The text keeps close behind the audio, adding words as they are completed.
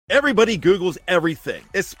Everybody Googles everything,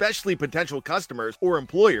 especially potential customers or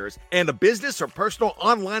employers, and a business or personal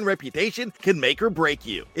online reputation can make or break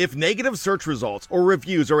you. If negative search results or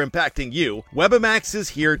reviews are impacting you, Webamax is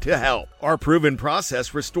here to help. Our proven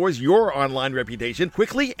process restores your online reputation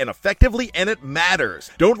quickly and effectively, and it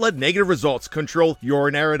matters. Don't let negative results control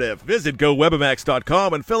your narrative. Visit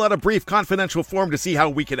GoWebamax.com and fill out a brief confidential form to see how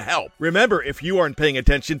we can help. Remember, if you aren't paying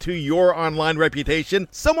attention to your online reputation,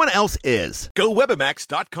 someone else is.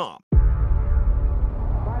 GoWebamax.com.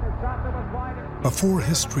 Before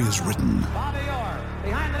history is written,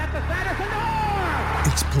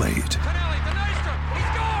 it's played.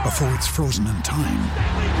 Before it's frozen in time,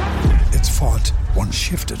 it's fought one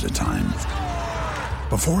shift at a time.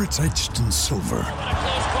 Before it's etched in silver,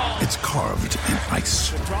 it's carved in ice.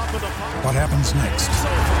 What happens next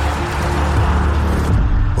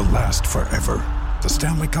will last forever. The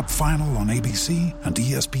Stanley Cup Final on ABC and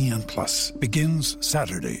ESPN Plus begins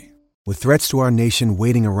Saturday. With threats to our nation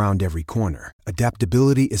waiting around every corner,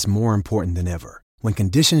 adaptability is more important than ever. When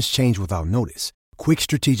conditions change without notice, quick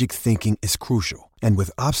strategic thinking is crucial. And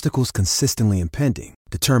with obstacles consistently impending,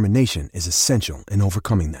 determination is essential in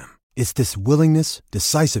overcoming them. It's this willingness,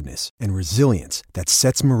 decisiveness, and resilience that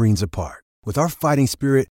sets Marines apart. With our fighting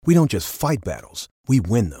spirit, we don't just fight battles, we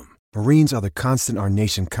win them. Marines are the constant our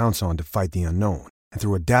nation counts on to fight the unknown. And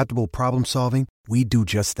through adaptable problem solving, we do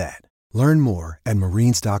just that. Learn more at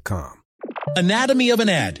Marines.com. Anatomy of an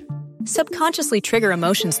ad. Subconsciously trigger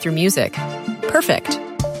emotions through music. Perfect.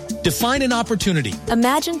 Define an opportunity.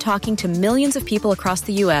 Imagine talking to millions of people across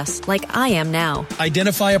the U.S. like I am now.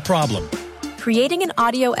 Identify a problem. Creating an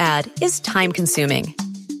audio ad is time-consuming.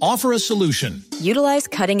 Offer a solution. Utilize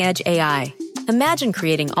cutting-edge AI. Imagine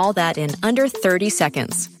creating all that in under 30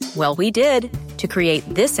 seconds. Well, we did to create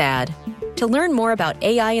this ad. To learn more about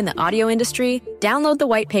AI in the audio industry, download the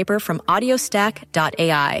white paper from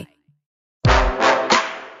audiostack.ai.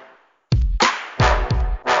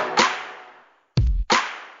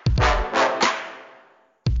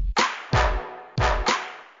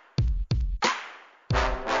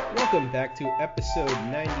 Welcome back to episode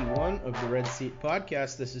 91 of the Red Seat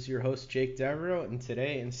Podcast. This is your host, Jake Devereaux, and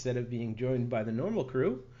today, instead of being joined by the normal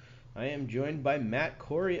crew, I am joined by Matt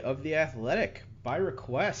Corey of The Athletic, by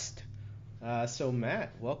request. So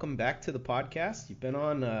Matt, welcome back to the podcast. You've been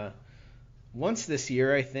on once this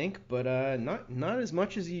year, I think, but not as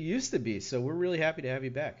much as you used to be. So we're really happy to have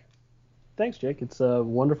you back. Thanks, Jake. It's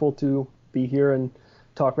wonderful to be here and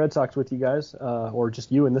talk Red Sox with you guys, or just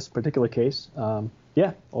you in this particular case.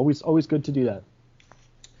 Yeah, always good to do that.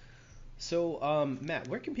 So Matt,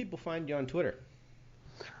 where can people find you on Twitter?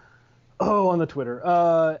 Oh, on the Twitter.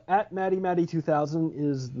 At MattyMatty2000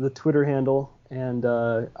 is the Twitter handle, and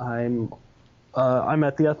I'm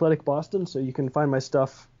at The Athletic Boston, so you can find my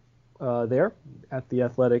stuff there at The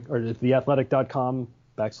Athletic, or at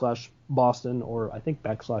theathletic.com/Boston, or I think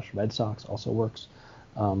 /Red Sox also works.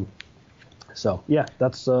 So yeah,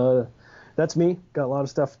 that's me. Got a lot of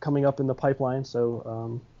stuff coming up in the pipeline,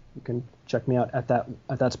 so you can check me out at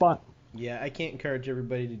that spot. Yeah, I can't encourage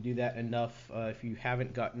everybody to do that enough. If you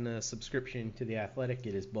haven't gotten a subscription to The Athletic,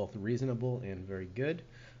 it is both reasonable and very good.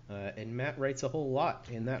 And Matt writes a whole lot,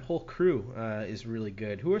 and that whole crew is really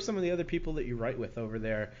good. Who are some of the other people that you write with over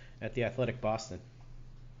there at The Athletic Boston?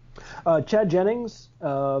 Chad Jennings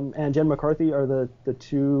and Jen McCarthy are the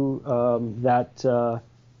two that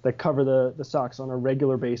cover the Sox on a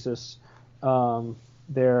regular basis.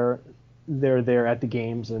 They're there at the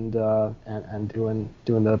games and doing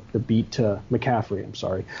the beat to McCaffrey. I'm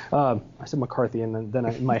sorry, I said McCarthy, and then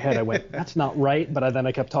in my head I went, that's not right, but then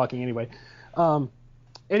I kept talking anyway. And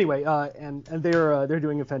they're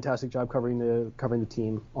doing a fantastic job covering the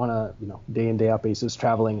team on a day in day out basis,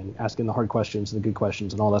 traveling and asking the hard questions and the good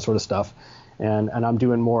questions and all that sort of stuff. And I'm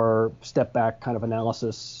doing more step back kind of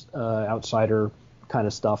analysis, outsider kind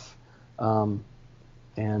of stuff. So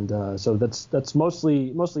that's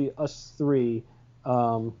mostly us three.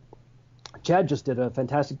 Chad just did a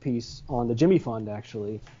fantastic piece on the Jimmy Fund,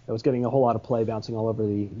 actually. That was getting a whole lot of play, bouncing all over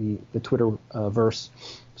the Twitter verse.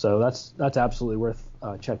 So that's absolutely worth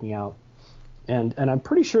checking out. And I'm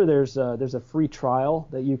pretty sure there's a free trial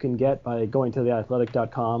that you can get by going to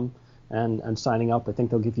theathletic.com and signing up. I think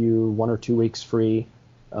they'll give you 1 or 2 weeks free,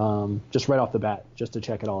 just right off the bat, just to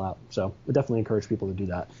check it all out. So I definitely encourage people to do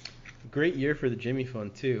that. Great year for the Jimmy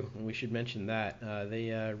Fund, too, and we should mention that.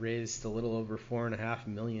 They raised a little over $4.5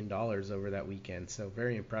 million over that weekend, so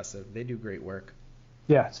very impressive. They do great work.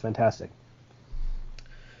 Yeah, it's fantastic.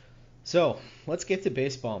 So let's get to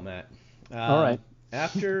baseball, Matt. All right.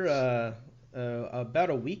 After about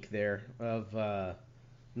a week there of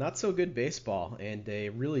not so good baseball and a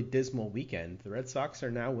really dismal weekend. The Red Sox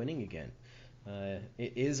are now winning again.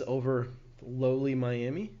 It is over lowly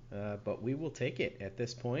Miami, but we will take it at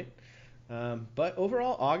this point. But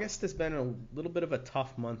overall, August has been a little bit of a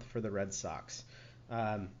tough month for the Red Sox.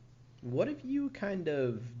 What have you kind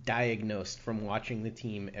of diagnosed from watching the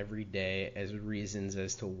team every day as reasons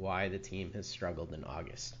as to why the team has struggled in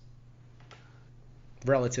August?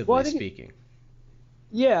 Relatively speaking.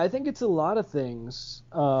 I think it's a lot of things.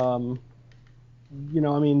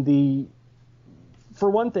 For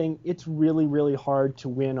one thing, it's really, really hard to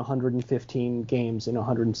win 115 games in a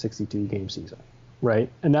 162 game season, right?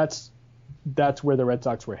 And that's where the Red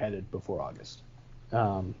Sox were headed before August.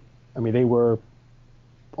 They were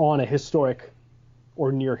on a historic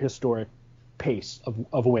or near historic pace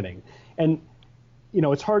of winning. And,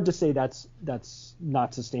 it's hard to say that's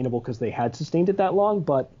not sustainable because they had sustained it that long,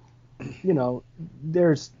 but,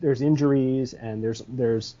 there's injuries and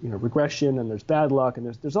there's regression and there's bad luck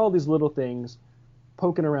and there's all these little things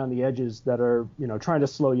poking around the edges that are, trying to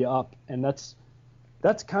slow you up. And that's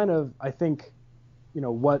kind of, I think,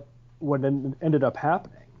 what ended up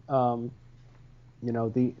happening.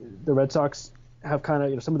 The Red Sox have kind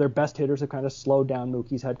of, some of their best hitters have kind of slowed down.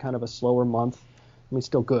 Mookie's had kind of a slower month.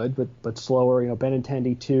 Still good, but slower.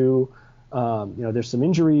 Benintendi too. There's some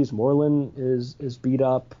injuries. Moreland is beat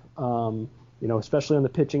up. Especially on the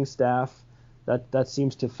pitching staff. That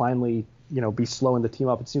seems to finally, be slowing the team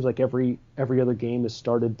up. It seems like every other game is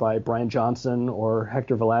started by Brian Johnson or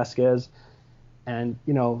Hector Velasquez, and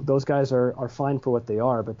those guys are fine for what they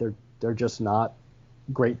are, but they're just not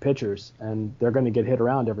great pitchers, and they're going to get hit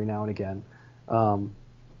around every now and again.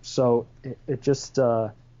 So it just,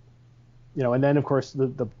 and then of course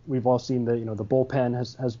we've all seen the bullpen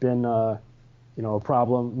has been, a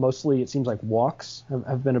problem. Mostly it seems like walks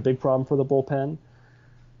have been a big problem for the bullpen.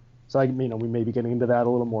 So we may be getting into that a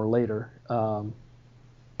little more later. The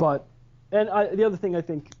other thing I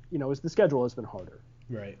think, is the schedule has been harder.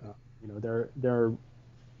 Right.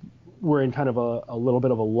 We're in kind of a little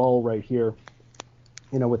bit of a lull right here,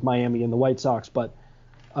 with Miami and the White Sox, but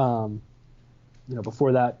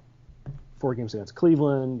before that, 4 games against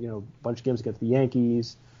Cleveland, a bunch of games against the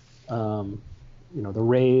Yankees. The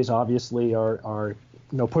Rays obviously are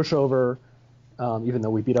no pushover, even though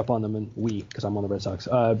we beat up on them, and because I'm on the Red Sox,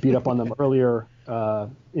 beat up on them earlier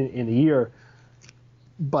in the year.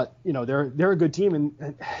 But they're a good team,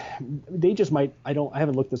 and they just might. I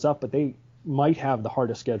haven't looked this up, but they might have the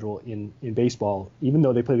hardest schedule in baseball, even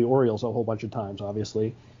though they play the Orioles a whole bunch of times.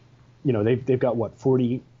 Obviously, they've got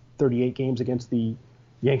 38 games against the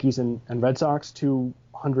Yankees and Red Sox,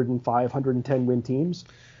 205, 110 win teams.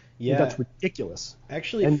 Yeah, that's ridiculous.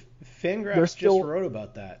 Actually, and Fangraphs just wrote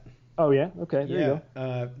about that. Oh yeah, okay, there you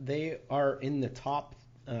go. They are in the top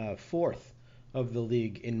 4th of the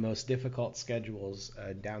league in most difficult schedules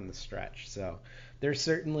down the stretch. So they're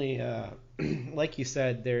certainly, like you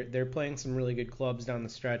said, they're playing some really good clubs down the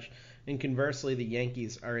stretch. And conversely, the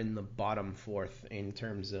Yankees are in the bottom 4th in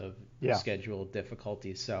terms of schedule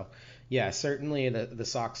difficulty. So certainly the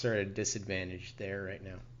Sox are at a disadvantage there right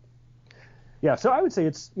now. Yeah, so I would say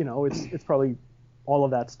it's probably all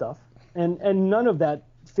of that stuff, and none of that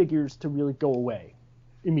figures to really go away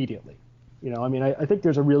immediately. I think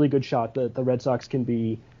there's a really good shot that the Red Sox can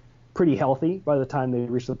be pretty healthy by the time they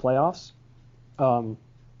reach the playoffs. A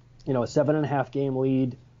 7.5 game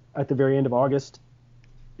lead at the very end of August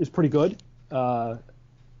is pretty good.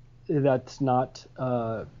 That's not,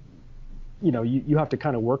 you have to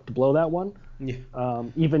kind of work to blow that one. Yeah.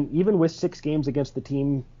 Even with 6 games against the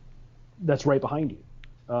team that's right behind you,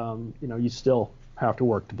 you still have to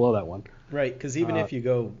work to blow that one. Right, because even if you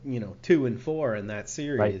go, 2-4 in that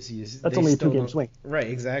series, right. That's only a 2-game swing. Right,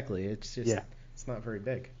 exactly. It's just it's not very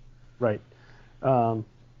big. Right. So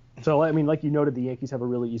like you noted, the Yankees have a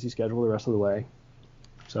really easy schedule the rest of the way.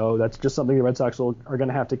 So that's just something the Red Sox are going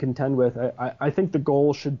to have to contend with. I think the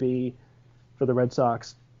goal should be for the Red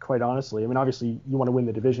Sox, quite honestly. Obviously you want to win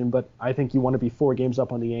the division, but I think you want to be 4 games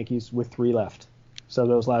up on the Yankees with 3 left. So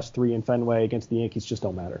those last 3 in Fenway against the Yankees just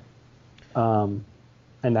don't matter.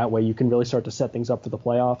 And that way you can really start to set things up for the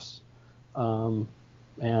playoffs.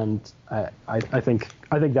 And I think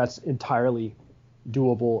that's entirely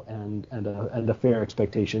doable and a fair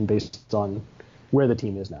expectation based on where the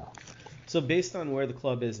team is now. So based on where the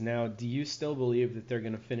club is now, do you still believe that they're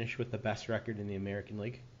going to finish with the best record in the American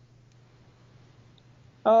League?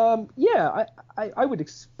 Yeah, I would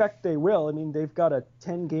expect they will. They've got a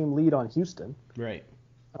 10-game lead on Houston. Right.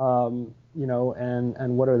 And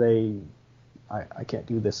what are they? I can't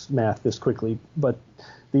do this math this quickly, but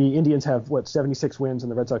the Indians have 76 wins and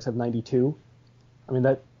the Red Sox have 92.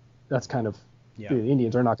 That's kind of The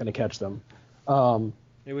Indians are not going to catch them.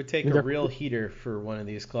 It would take a real heater for one of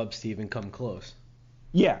these clubs to even come close.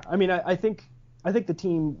 Yeah, I mean, I think the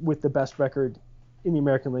team with the best record in the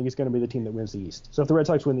American League is going to be the team that wins the East. So if the Red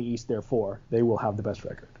Sox win the East, therefore, they will have the best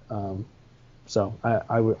record. So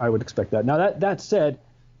I would expect that. Now that said,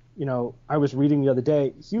 I was reading the other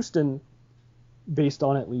day, Houston, based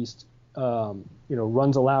on at least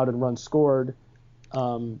runs allowed and runs scored.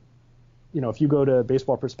 If you go to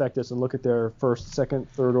Baseball Prospectus and look at their first, second,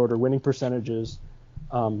 third order winning percentages,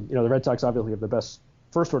 the Red Sox obviously have the best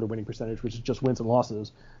first order winning percentage, which is just wins and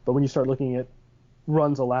losses. But when you start looking at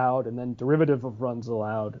runs allowed and then derivative of runs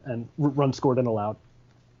allowed and runs scored and allowed,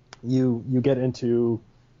 you get into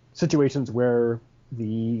situations where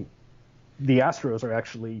the Astros are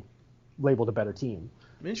actually labeled a better team.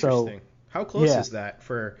 Interesting. So, how close is that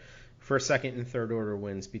for second and third order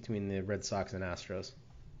wins between the Red Sox and Astros?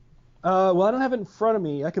 Well, I don't have it in front of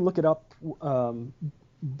me. I can look it up.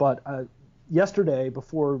 But yesterday,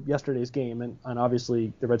 before yesterday's game, and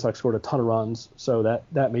obviously the Red Sox scored a ton of runs, so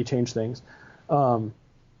that may change things.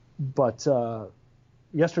 But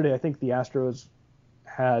yesterday, I think the Astros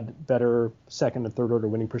had better second and third order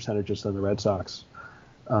winning percentages than the Red Sox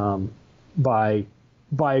by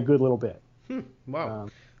a good little bit. Wow.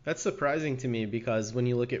 That's surprising to me because when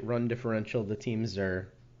you look at run differential, the teams are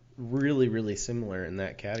really, really similar in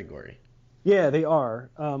that category. Yeah, they are.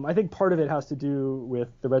 I think part of it has to do with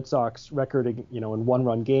the Red Sox record, in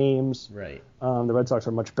one-run games. Right. The Red Sox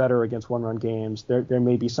are much better against one-run games. There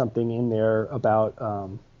may be something in there about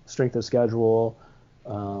strength of schedule,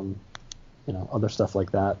 other stuff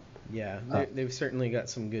like that. Yeah, they've certainly got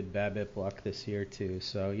some good BABIP luck this year too.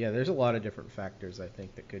 So yeah, there's a lot of different factors I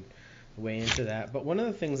think that could weigh into that. But one of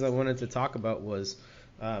the things I wanted to talk about was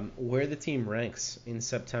where the team ranks in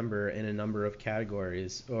September in a number of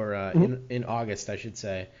categories, or in August, I should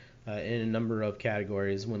say, in a number of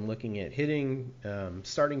categories when looking at hitting,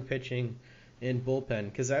 starting pitching, and bullpen.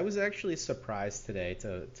 Because I was actually surprised today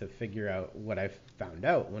to figure out what I found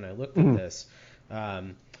out when I looked at this.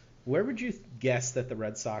 Where would you guess that the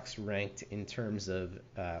Red Sox ranked in terms of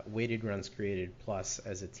weighted runs created plus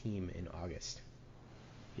as a team in August?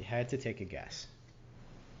 If you had to take a guess.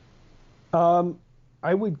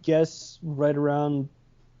 I would guess right around,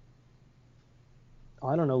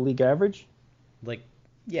 I don't know, league average?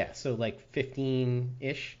 So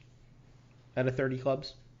 15-ish out of 30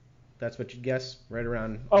 clubs? That's what you'd guess? Right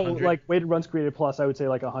around 100? Oh, like weighted runs created plus, I would say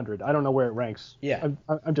 100. I don't know where it ranks. Yeah.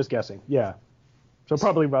 I'm just guessing. Yeah. So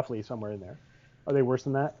probably roughly somewhere in there. Are they worse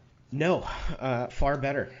than that? No, far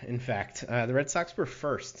better, in fact. The Red Sox were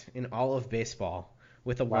first in all of baseball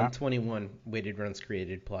with a 121 weighted runs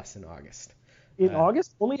created plus in August. In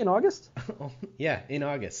August? Only in August? Yeah, in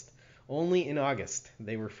August. Only in August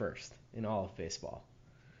they were first in all of baseball.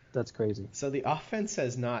 That's crazy. So the offense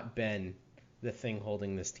has not been the thing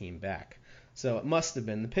holding this team back. So it must have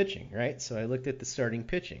been the pitching, right? So I looked at the starting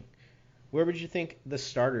pitching. Where would you think the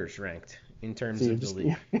starters ranked in terms of the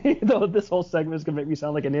league? This whole segment is going to make me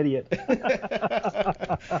sound like an idiot.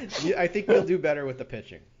 I think you'll do better with the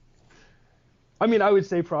pitching. I mean, I would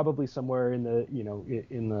say probably somewhere in the,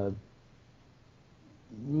 in the,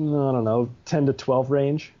 I don't know, 10 to 12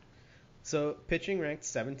 range. So pitching ranked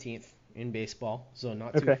 17th in baseball, so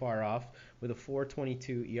not too far off, with a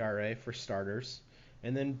 4.22 ERA for starters.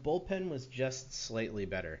 And then bullpen was just slightly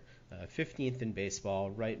better, 15th in baseball,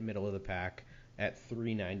 right middle of the pack at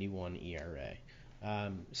 3.91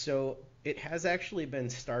 ERA. So it has actually been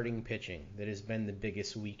starting pitching that has been the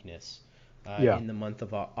biggest weakness in the month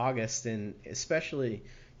of August, and especially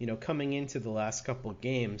coming into the last couple of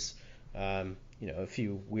games. A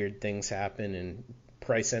few weird things happen and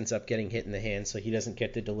Price ends up getting hit in the hand, so he doesn't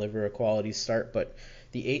get to deliver a quality start. But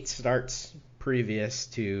the 8 starts previous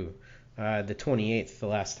to the 28th, the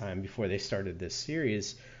last time before they started this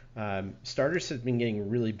series, starters have been getting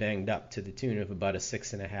really banged up to the tune of about a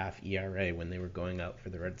 6.5 ERA when they were going out for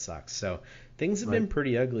the Red Sox. So things have been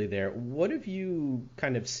pretty ugly there. What have you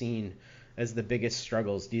kind of seen as the biggest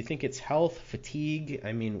struggles? Do you think it's health, fatigue?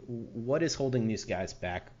 I mean, what is holding these guys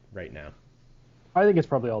back right now? I think it's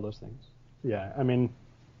probably all those things. Yeah, I mean,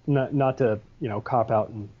 not to cop out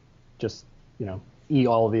and just eat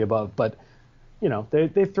all of the above, but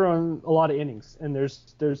they've thrown a lot of innings, and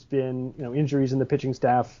there's been injuries in the pitching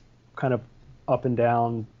staff kind of up and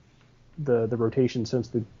down the rotation since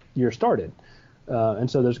the year started, and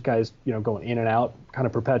so there's guys going in and out kind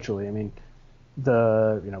of perpetually. I mean,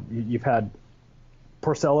 you've had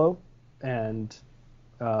Porcello and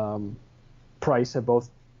Price have both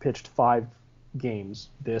pitched 5 games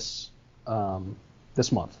this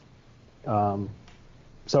month.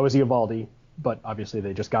 So is Eovaldi, but obviously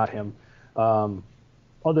they just got him. Other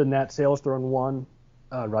than that, Sale's thrown one.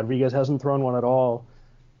 Rodriguez hasn't thrown one at all.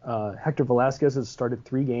 Hector Velasquez has started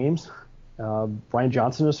 3 games. Brian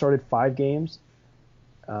Johnson has started 5 games.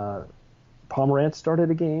 Pomerantz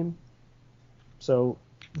started a game. So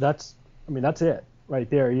that's it right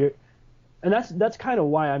there. And that's kind of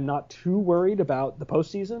why I'm not too worried about the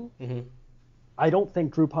postseason. Mm-hmm. I don't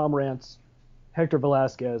think Drew Pomerantz, Hector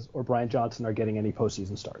Velasquez, or Brian Johnson are getting any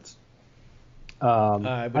postseason starts.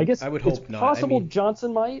 I would hope not. It's possible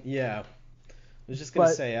Johnson might. Yeah. I was just going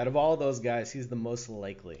to say, out of all those guys, he's the most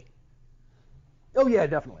likely. Oh, yeah,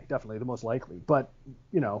 definitely the most likely. But,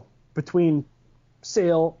 between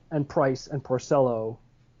Sale and Price and Porcello,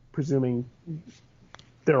 presuming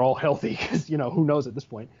they're all healthy, because, who knows at this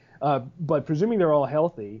point. But presuming they're all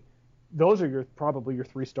healthy, those are probably your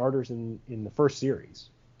 3 starters in the first series,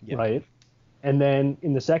 right? And then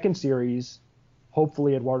in the second series,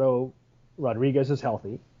 hopefully Eduardo Rodriguez is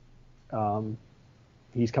healthy.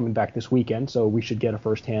 He's coming back this weekend, so we should get a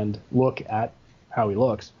first-hand look at how he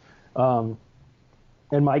looks. And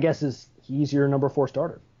my guess is he's your number 4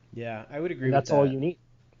 starter. Yeah, I would agree with that. That's all you need.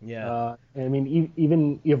 Yeah.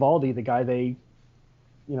 Even Eovaldi, the guy they,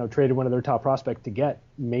 traded one of their top prospects to get,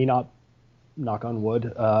 may not, knock on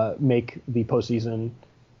wood, make the postseason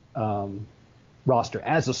roster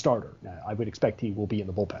as a starter. Now, I would expect he will be in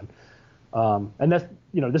the bullpen. And that's,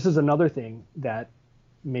 this is another thing that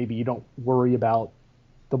maybe you don't worry about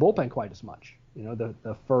the bullpen quite as much.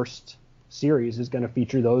 The first series is going to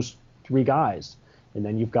feature those 3 guys. And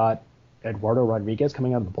then you've got Eduardo Rodriguez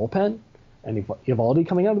coming out of the bullpen and Eovaldi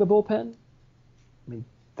coming out of the bullpen.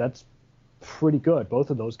 That's pretty good. Both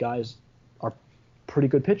of those guys are pretty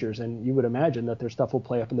good pitchers, and you would imagine that their stuff will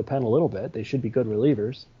play up in the pen a little bit. They should be good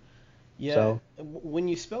relievers. Yeah, so, when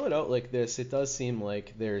you spell it out like this, it does seem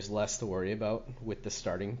like there's less to worry about with the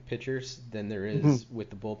starting pitchers than there is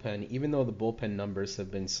with the bullpen, even though the bullpen numbers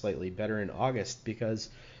have been slightly better in August, because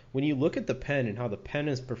when you look at the pen and how the pen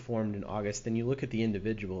has performed in August, and you look at the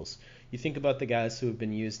individuals, you think about the guys who have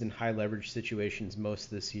been used in high leverage situations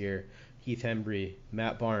most this year, Heath Hembree,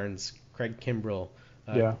 Matt Barnes, Craig Kimbrell,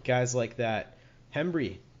 guys like that.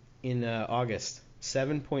 Hembree in August,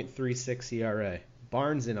 7.36 ERA.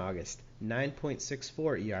 Barnes in August,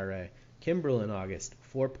 9.64 ERA. Kimbrell in August,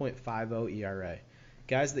 4.50 ERA.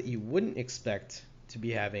 Guys that you wouldn't expect to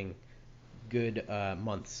be having good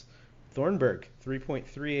months. Thornburg,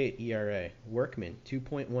 3.38 ERA. Workman,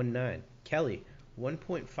 2.19. Kelly,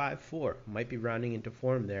 1.54. Might be rounding into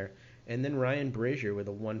form there. And then Ryan Brazier with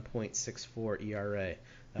a 1.64 ERA.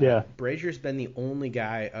 Brazier's been the only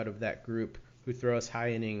guy out of that group who throws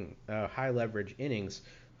high leverage innings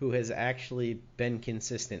who has actually been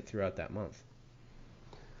consistent throughout that month.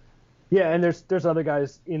 Yeah, and there's other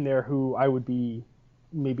guys in there who I would be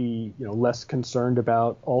maybe less concerned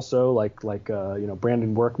about also, like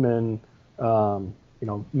Brandon Workman.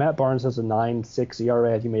 Matt Barnes has a 9.6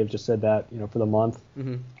 ERA. You may have just said that for the month.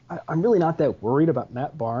 Mm-hmm. I'm really not that worried about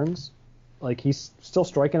Matt Barnes. Like, he's still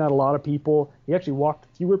striking out a lot of people. He actually walked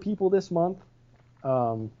fewer people this month.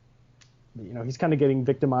 He's kind of getting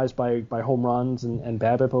victimized by home runs and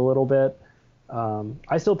BABIP a little bit.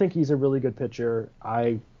 I still think he's a really good pitcher.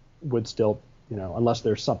 I would still, unless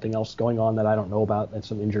there's something else going on that I don't know about, and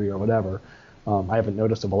some injury or whatever, I haven't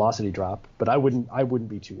noticed a velocity drop. But I wouldn't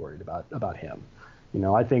be too worried about him.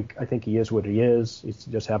 I think he is what he is. He's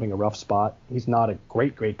just having a rough spot. He's not a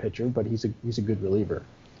great pitcher, but he's a good reliever.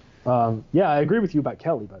 I agree with you about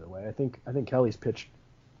Kelly, by the way. I think Kelly's pitched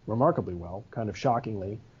remarkably well, kind of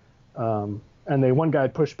shockingly. And the one guy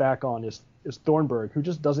I'd push back on is Thornburg, who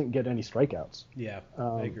just doesn't get any strikeouts. Yeah,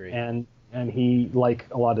 I agree. And he, like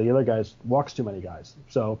a lot of the other guys, walks too many guys.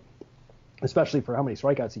 So, especially for how many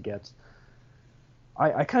strikeouts he gets,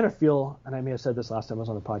 I kind of feel, and I may have said this last time I was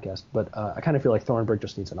on the podcast, but I kind of feel like Thornburg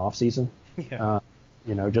just needs an off season. Yeah.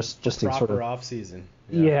 Just to proper sort of off season.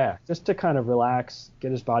 Yeah, just to kind of relax,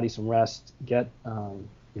 get his body some rest, get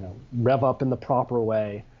rev up in the proper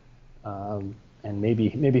way, and maybe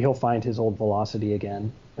he'll find his old velocity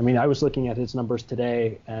again. I mean, I was looking at his numbers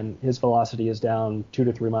today, and his velocity is down 2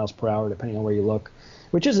 to 3 miles per hour, depending on where you look,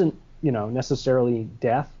 which isn't necessarily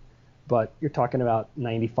death, but you're talking about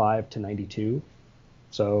 95 to 92.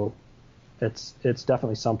 So it's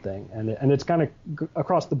definitely something, and it's kind of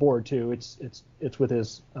across the board too. It's with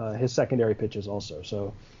his secondary pitches also.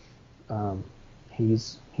 So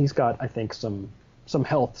he's got, I think, some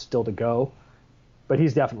health still to go, but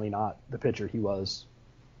he's definitely not the pitcher he was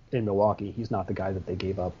in Milwaukee. He's not the guy that they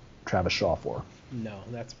gave up Travis Shaw for. No,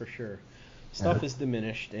 that's for sure. Stuff is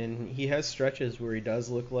diminished, and he has stretches where he does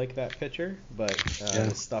look like that pitcher, but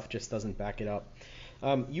his stuff just doesn't back it up.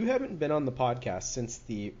 You haven't been on the podcast since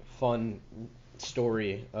the fun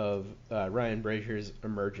story of Ryan Brazier's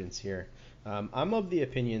emergence here. I'm of the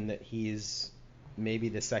opinion that he's maybe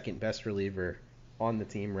the second best reliever on the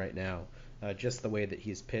team right now, just the way that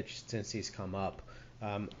he's pitched since he's come up.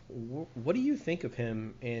 What do you think of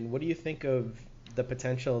him, and what do you think of the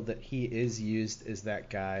potential that he is used as that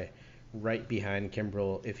guy right behind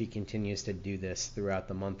Kimbrel if he continues to do this throughout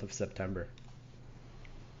the month of September?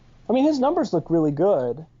 I mean, his numbers look really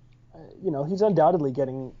good. He's undoubtedly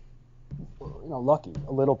getting, lucky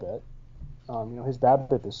a little bit. His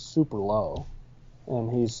BABIP is super low,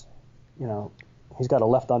 and he's got a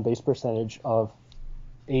left on base percentage of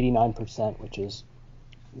 89%, which is,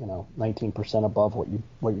 19% above what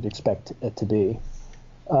you'd expect it to be.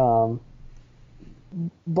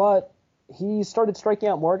 But he started striking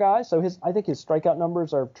out more guys, so I think his strikeout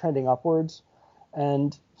numbers are trending upwards,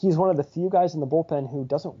 and he's one of the few guys in the bullpen who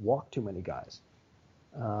doesn't walk too many guys.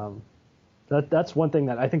 That's one thing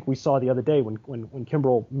that I think we saw the other day when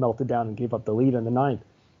Kimbrel melted down and gave up the lead in the ninth.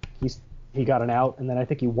 He got an out, and then I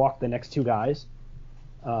think he walked the next two guys.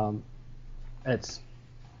 It's,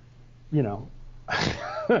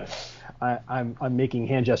 I'm making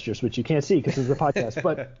hand gestures, which you can't see because it's a podcast,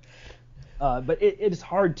 but it is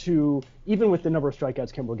hard to, even with the number of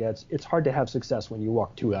strikeouts Kimbrel gets, it's hard to have success when you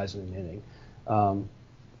walk two guys in an inning.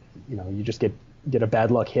 You just get a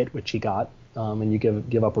bad luck hit, which he got, and you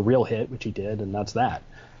give up a real hit, which he did, and that's that.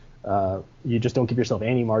 You just don't give yourself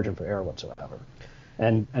any margin for error whatsoever.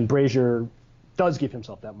 And Brazier does give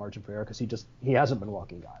himself that margin for error because he hasn't been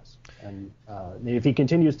walking guys. And if he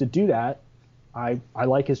continues to do that, I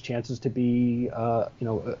like his chances to be a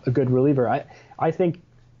good reliever. I think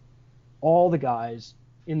all the guys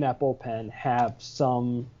in that bullpen have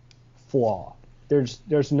some flaw.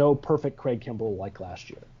 There's no perfect Craig Kimbrel like last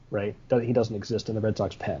year, right? He doesn't exist in the Red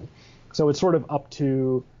Sox pen. So it's sort of up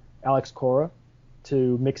to Alex Cora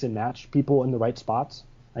to mix and match people in the right spots.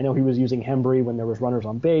 I know he was using Hembree when there was runners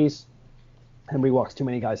on base. Hembree walks too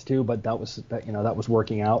many guys too, but that was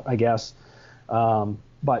working out, I guess.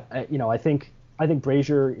 But I think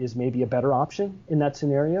Brazier is maybe a better option in that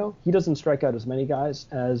scenario. He doesn't strike out as many guys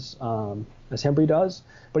as Hembree does,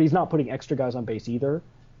 but he's not putting extra guys on base either.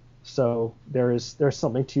 So there's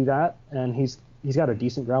something to that, and he's got a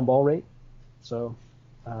decent ground ball rate. So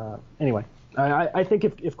anyway, I think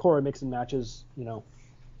if Cora mix and matches,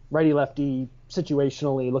 righty lefty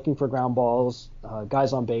situationally, looking for ground balls,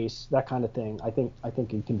 guys on base, that kind of thing, I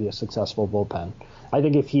think he can be a successful bullpen. I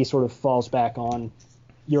think if he sort of falls back on,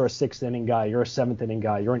 you're a sixth inning guy, you're a seventh inning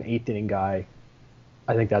guy, you're an eighth inning guy,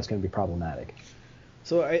 I think that's going to be problematic.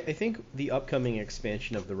 So I think the upcoming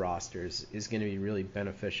expansion of the rosters is going to be really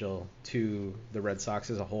beneficial to the Red Sox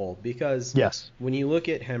as a whole because when you look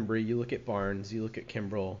at Hembree, you look at Barnes, you look at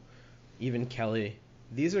Kimbrel, even Kelly,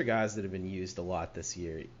 these are guys that have been used a lot this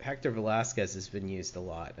year. Hector Velasquez has been used a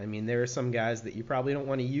lot. I mean, there are some guys that you probably don't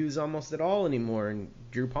want to use almost at all anymore, and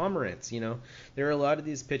Drew Pomerantz, there are a lot of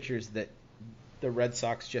these pitchers that the Red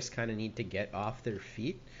Sox just kind of need to get off their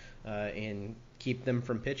feet and keep them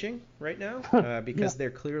from pitching right now because they're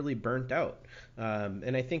clearly burnt out.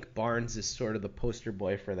 And I think Barnes is sort of the poster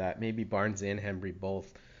boy for that. Maybe Barnes and Hembree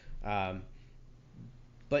both.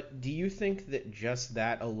 But do you think that just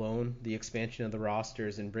that alone, the expansion of the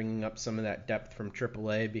rosters and bringing up some of that depth from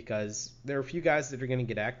AAA, because there are a few guys that are going to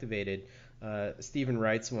get activated. Stephen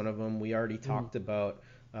Wright's one of them. We already talked about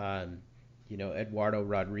Eduardo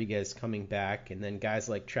Rodriguez coming back, and then guys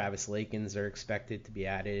like Travis Lakins are expected to be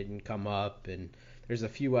added and come up, and there's a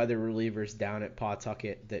few other relievers down at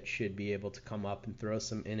Pawtucket that should be able to come up and throw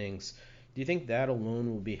some innings. Do you think that alone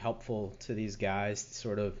will be helpful to these guys to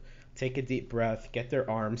sort of take a deep breath, get their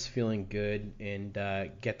arms feeling good, and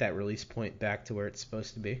get that release point back to where it's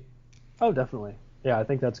supposed to be? Oh, definitely. Yeah, I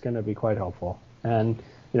think that's going to be quite helpful. And,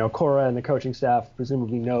 Cora and the coaching staff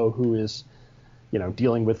presumably know who is,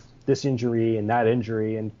 dealing with this injury and that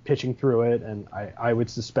injury and pitching through it. And I would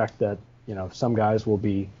suspect that, some guys will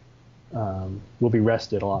be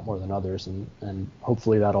rested a lot more than others. And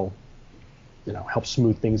hopefully that'll, help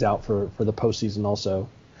smooth things out for the postseason also.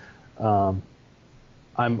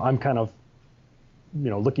 I'm kind of,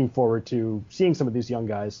 looking forward to seeing some of these young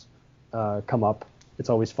guys come up. It's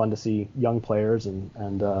always fun to see young players and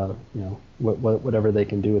whatever they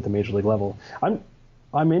can do at the major league level.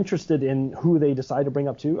 I'm interested in who they decide to bring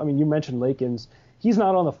up too. I mean, you mentioned Lakins. He's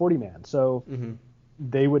not on the 40-man, so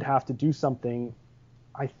they would have to do something.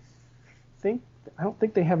 I don't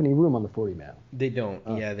think they have any room on the 40-man. They don't.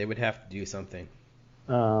 They would have to do something.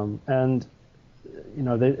 And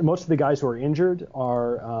most of the guys who are injured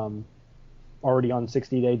are already on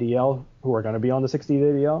 60-day DL who are going to be on the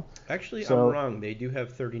 60-day DL. Actually, I'm wrong. They do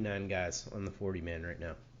have 39 guys on the 40-man right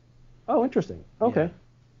now. Oh, interesting. Okay.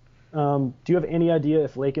 Yeah. Do you have any idea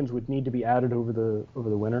if Lakins would need to be added over the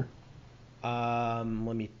winter? Let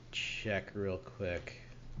me check real quick.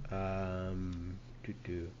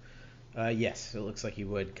 Yes, it looks like he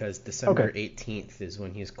would, because December 18th is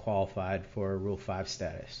when he's qualified for Rule 5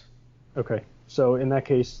 status. Okay. So in that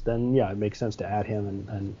case, then, yeah, it makes sense to add him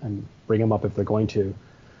and bring him up if they're going to.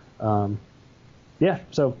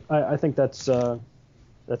 So I think that's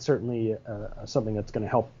certainly something that's going to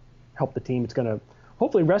help the team. It's going to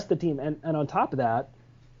hopefully rest the team. And on top of that,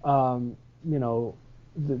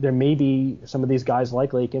 there may be some of these guys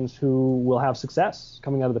like Lakins who will have success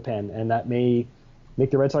coming out of the pen, and that may make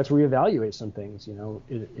the Red Sox reevaluate some things.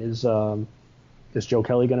 Is Joe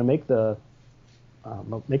Kelly going to make the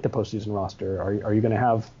postseason roster? Are you going to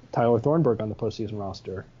have Tyler Thornburg on the postseason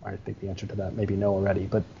roster? I think the answer to that may be no already,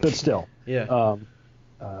 but still. Yeah.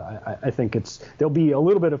 I think there'll be a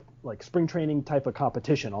little bit of like spring training type of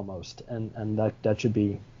competition almost, and that should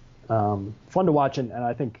be fun to watch, and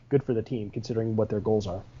I think good for the team considering what their goals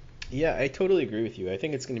are. Yeah, I totally agree with you. I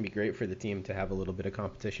think it's going to be great for the team to have a little bit of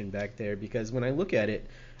competition back there, because when I look at it,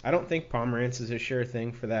 I don't think Pomerantz is a sure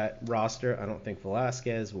thing for that roster. I don't think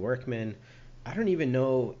Velasquez, Workman. I don't even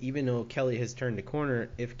know, even though Kelly has turned a corner,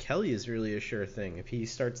 if Kelly is really a sure thing, if he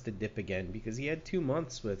starts to dip again, because he had 2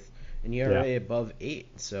 months with an ERA above 8.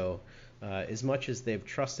 So as much as they've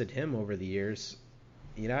trusted him over the years,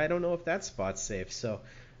 I don't know if that spot's safe. So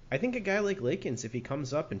I think a guy like Lakins, if he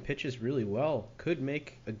comes up and pitches really well, could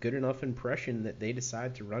make a good enough impression that they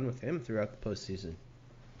decide to run with him throughout the postseason.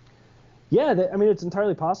 Yeah, it's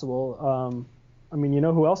entirely possible. You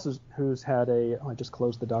know who else who's had I just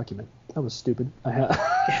closed the document. That was stupid.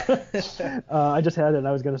 I just had it, and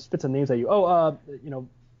I was going to spit some names at you.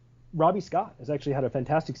 Robbie Scott has actually had a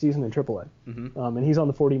fantastic season in AAA, and he's on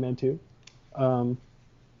the 40-man too.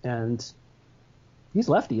 And he's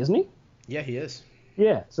lefty, isn't he? Yeah, he is.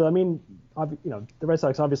 Yeah, so the Red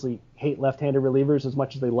Sox obviously hate left-handed relievers as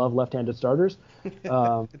much as they love left-handed starters.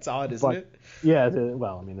 It's odd, isn't it? Yeah,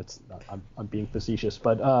 it's not, I'm being facetious,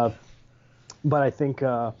 but I think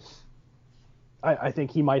I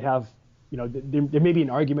think he might have, there may be an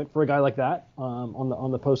argument for a guy like that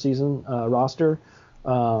on the postseason roster.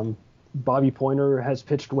 Bobby Pointer has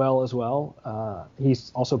pitched well as well.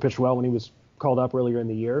 He's also pitched well when he was called up earlier in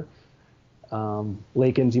the year.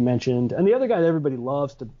 Lakins you mentioned, and the other guy that everybody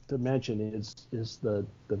loves to mention is the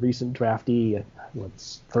recent draftee,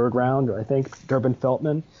 third round, I think, Durbin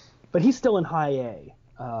Feltman, but he's still in high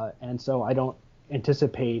A, and so I don't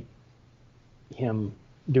anticipate him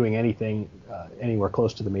doing anything anywhere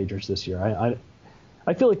close to the majors this year.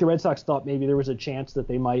 I feel like the Red Sox thought maybe there was a chance that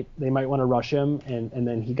they might want to rush him, and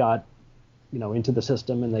then he got into the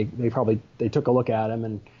system, and they took a look at him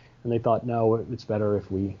and they thought, no, it's better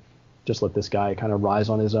if we just let this guy kind of rise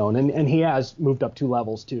on his own, and he has moved up 2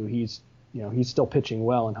 levels too. He's still pitching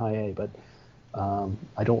well in high A, but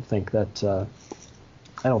I don't think there's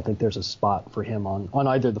a spot for him on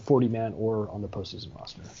either the 40-man or on the postseason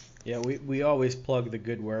roster. Yeah, we always plug the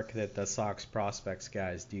good work that the Sox prospects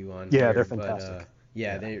guys do on here. Yeah, they're fantastic.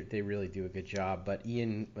 They really do a good job. But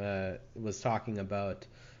Ian was talking about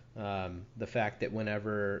the fact that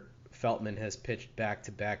whenever Feltman has pitched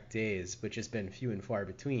back-to-back days, which has been few and far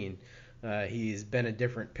between, he's been a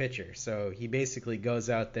different pitcher. So he basically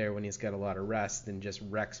goes out there when he's got a lot of rest and just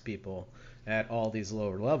wrecks people at all these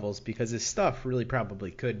lower levels, because his stuff really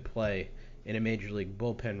probably could play in a major league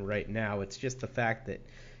bullpen right now. It's just the fact that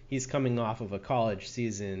he's coming off of a college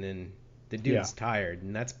season and the dude's tired,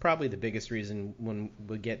 and that's probably the biggest reason, when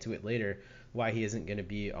we'll get to it later, why he isn't going to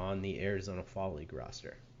be on the Arizona Fall League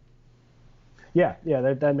roster. Yeah,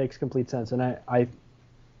 that makes complete sense, and I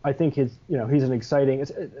think he's an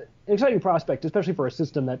exciting prospect, especially for a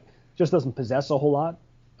system that just doesn't possess a whole lot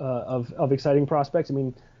of exciting prospects.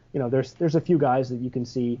 There's a few guys that you can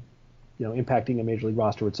see, impacting a major league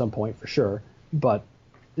roster at some point for sure, but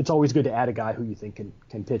it's always good to add a guy who you think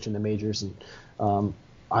can pitch in the majors, and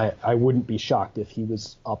I wouldn't be shocked if he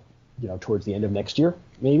was up, towards the end of next year,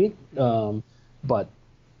 maybe. But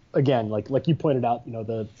again, like you pointed out,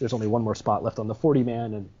 there's only one more spot left on the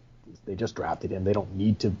 40-man, and they just drafted him. They don't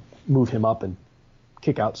need to move him up and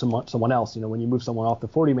kick out someone else. When you move someone off the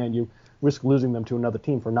 40-man, you risk losing them to another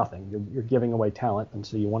team for nothing. You're giving away talent, and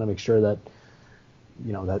so you want to make sure that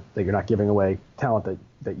that you're not giving away talent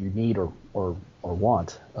that you need or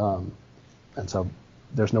want. And so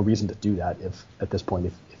there's no reason to do that if at this point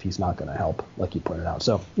if he's not going to help, like you pointed out.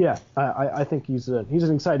 So yeah, I think he's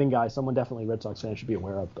an exciting guy, someone definitely Red Sox fans should be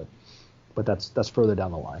aware of, but that's further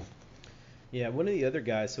down the line. Yeah, one of the other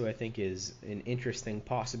guys who I think is an interesting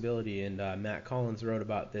possibility, and Matt Collins wrote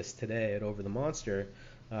about this today at Over the Monster,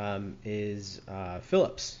 is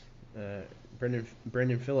Phillips,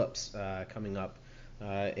 Brendan Phillips coming up.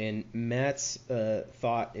 And Matt's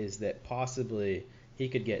thought is that possibly he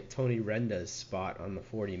could get Tony Renda's spot on the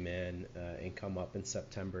 40-man and come up in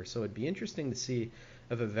September. So it'd be interesting to see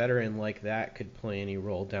if a veteran like that could play any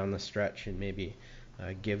role down the stretch and maybe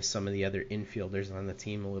give some of the other infielders on the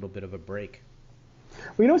team a little bit of a break.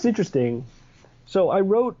 Well, you know what's interesting? So I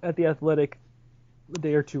wrote at The Athletic a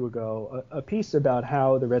day or two ago a piece about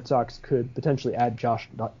how the Red Sox could potentially add Josh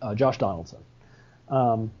Donaldson,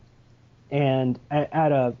 and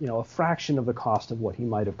at a fraction of the cost of what he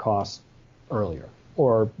might have cost earlier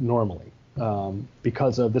or normally,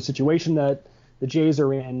 because of the situation that the Jays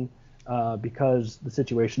are in, because the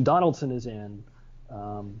situation Donaldson is in,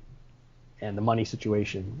 and the money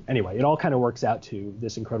situation. Anyway, it all kind of works out to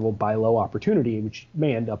this incredible buy low opportunity, which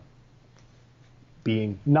may end up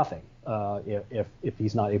being nothing if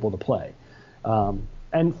he's not able to play.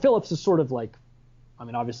 And Phillips is sort of like, I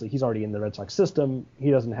mean, obviously he's already in the Red Sox system. He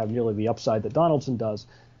doesn't have nearly the upside that Donaldson does.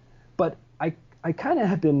 But I kind of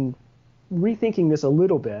have been rethinking this a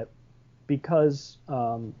little bit because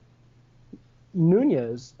Eduardo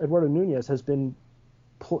Nunez has been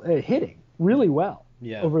hitting really well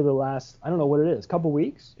over the last, I don't know what it is, couple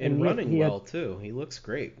weeks. And running well, too. He looks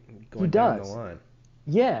great going down the line.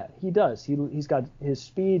 Yeah, he does. He's got his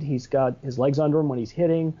speed. He's got his legs under him when he's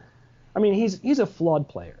hitting. I mean, he's a flawed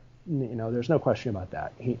player. You know, there's no question about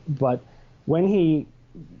that. But when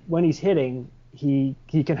he's hitting, he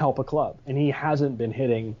can help a club, and he hasn't been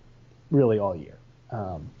hitting really all year.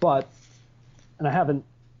 And I haven't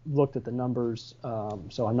looked at the numbers,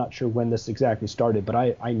 so I'm not sure when this exactly started. But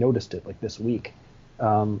I noticed it like this week,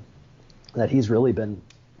 that he's really been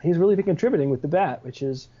contributing with the bat, which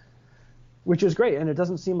is great. And it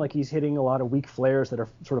doesn't seem like he's hitting a lot of weak flares that are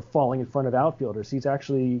sort of falling in front of outfielders. He's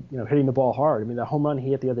actually, hitting the ball hard. I mean, the home run he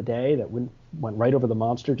hit the other day that went right over the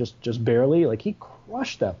monster, just barely, like he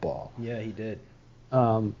crushed that ball. Yeah, he did.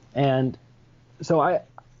 And so I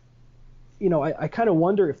kind of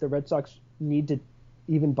wonder if the Red Sox need to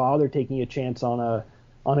even bother taking a chance on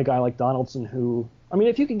a guy like Donaldson, who, I mean,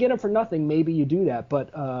 if you could get him for nothing, maybe you do that.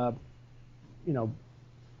 But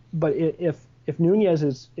if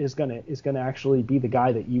Nunez is gonna actually be the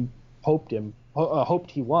guy that you hoped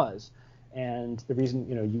he was, and the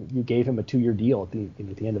reason you gave him a 2-year deal at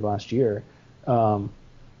the end of last year,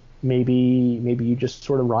 maybe you just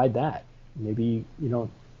sort of ride that. Maybe you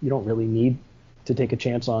don't really need to take a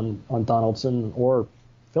chance on Donaldson or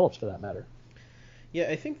Phillips for that matter. Yeah,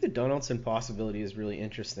 I think the Donaldson possibility is really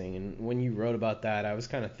interesting. And when you wrote about that, I was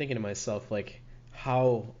kind of thinking to myself, like,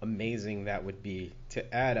 how amazing that would be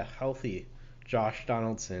to add a healthy Josh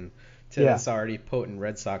Donaldson to this already potent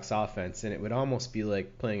Red Sox offense, and it would almost be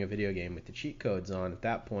like playing a video game with the cheat codes on at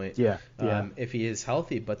that point. If he is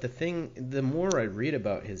healthy. But the more I read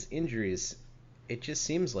about his injuries, it just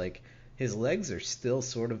seems like his legs are still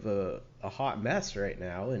sort of a hot mess right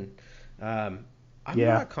now, and I'm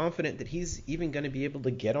not confident that he's even going to be able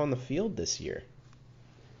to get on the field this year.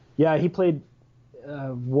 Yeah, he played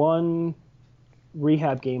one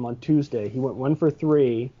rehab game on Tuesday. He went 1 for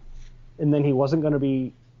 3. And then he wasn't going to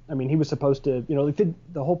be. I mean, he was supposed to.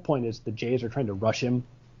 The whole point is the Jays are trying to rush him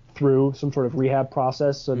through some sort of rehab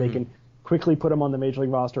process so they can quickly put him on the major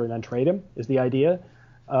league roster and then trade him. Is the idea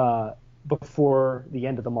before the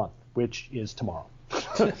end of the month, which is tomorrow,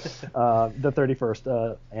 the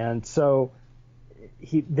 31st. And so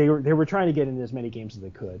they were trying to get in as many games as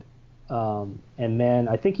they could. And then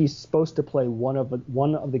I think he's supposed to play one of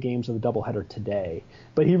the games of the doubleheader today.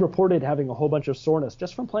 But he reported having a whole bunch of soreness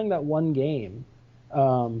just from playing that one game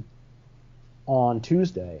on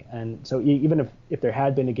Tuesday. And so even if there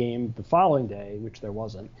had been a game the following day, which there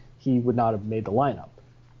wasn't, he would not have made the lineup.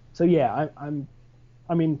 So yeah,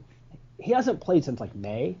 I mean, he hasn't played since like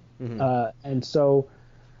May, and so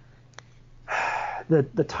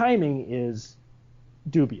the timing is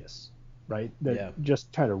dubious. Right?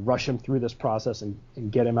 Just trying to rush him through this process and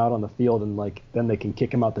get him out on the field, and then they can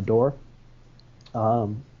kick him out the door.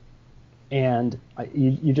 And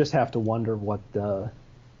you just have to wonder what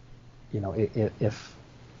if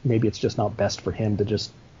maybe it's just not best for him to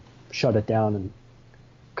just shut it down and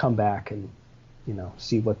come back and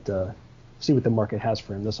see what the market has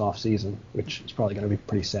for him this off season, which is probably going to be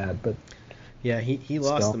pretty sad. But yeah, he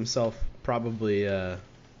lost himself probably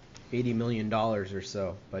 $80 million or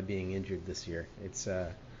so by being injured this year. It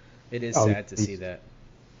is sad to see that.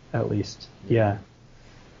 At least, yeah.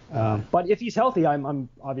 But if he's healthy, I'm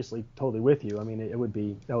obviously totally with you. I mean, that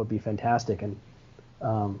would be fantastic, and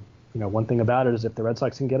one thing about it is if the Red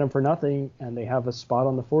Sox can get him for nothing and they have a spot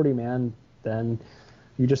on the 40-man, then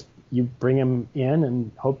you bring him in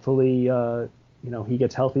and hopefully he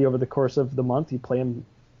gets healthy over the course of the month. You play him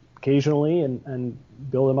occasionally and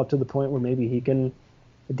build him up to the point where maybe he can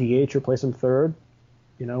DH or play some third,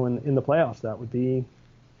 in the playoffs. That would be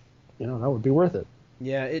worth it.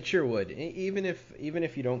 Yeah, it sure would. Even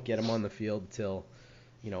if you don't get him on the field till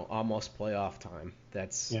almost playoff time,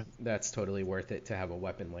 that's totally worth it to have a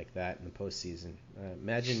weapon like that in the postseason.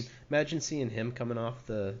 Imagine seeing him coming off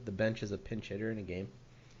the bench as a pinch hitter in a game.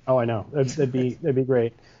 Oh, I know. That'd be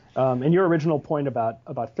great. And your original point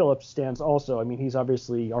about Phillips stands also. I mean, he's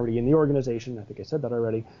obviously already in the organization. I think I said that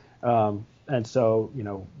already. And so,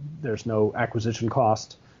 there's no acquisition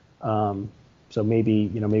cost. So maybe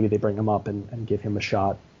they bring him up and give him a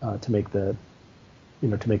shot to make the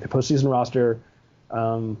postseason roster.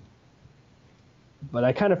 But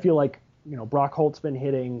I kind of feel like, Brock Holt's been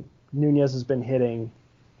hitting, Nunez has been hitting.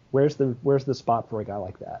 Where's the spot for a guy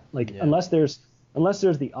like that? Unless there's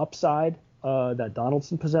the upside that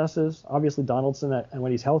Donaldson possesses. Obviously Donaldson, and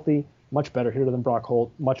when he's healthy, much better hitter than Brock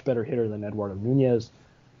Holt, much better hitter than Eduardo Nunez.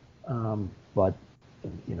 But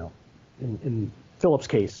in Phillips'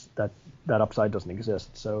 case, that upside doesn't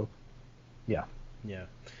exist. So, yeah. Yeah,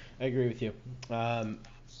 I agree with you.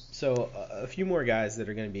 So a few more guys that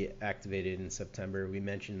are going to be activated in September. We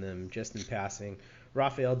mentioned them just in passing.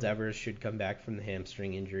 Rafael Devers should come back from the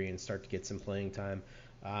hamstring injury and start to get some playing time.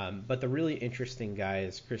 But the really interesting guy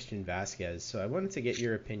is Christian Vasquez. So I wanted to get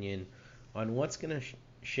your opinion on what's going to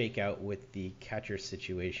shake out with the catcher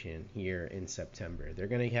situation here in September. They're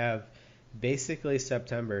going to have basically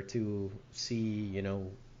September to see,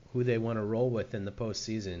 who they want to roll with in the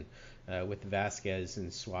postseason with Vasquez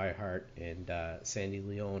and Swihart and Sandy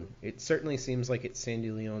Leon. It certainly seems like it's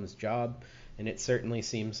Sandy Leon's job, and it certainly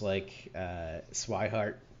seems like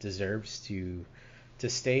Swihart deserves to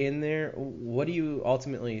stay in there. What do you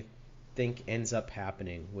ultimately think ends up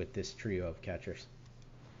happening with this trio of catchers?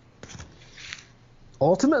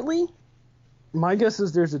 Ultimately, my guess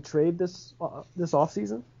is there's a trade this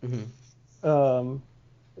offseason. Mm-hmm.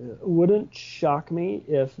 Wouldn't shock me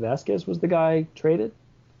if Vasquez was the guy traded.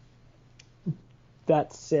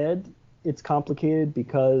 That said, it's complicated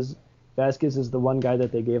because Vasquez is the one guy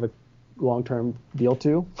that they gave a long-term deal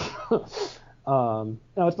to. Now,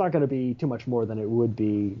 it's not going to be too much more than it would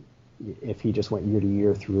be if he just went year to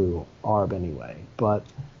year through ARB anyway. But,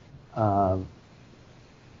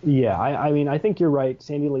 yeah, I think you're right.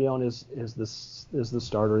 Sandy Leon is the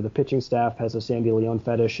starter. The pitching staff has a Sandy Leon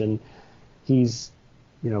fetish, and he's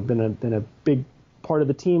been a big part of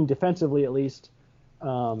the team defensively at least,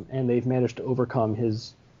 and they've managed to overcome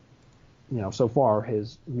his so far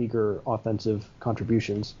his meager offensive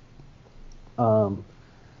contributions. And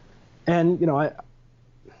I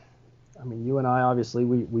mean, you and I obviously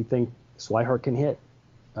we think Swihart can hit,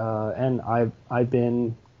 and I've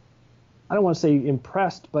been, I don't want to say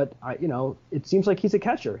impressed, but it seems like he's a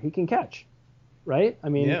catcher. He can catch, right? I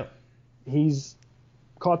mean, yeah. He's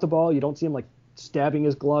caught the ball. You don't see him like stabbing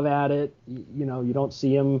his glove at it. You don't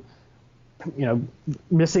see him,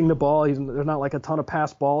 missing the ball. There's not like a ton of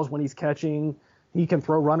pass balls when he's catching. He can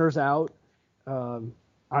throw runners out.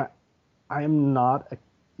 I am not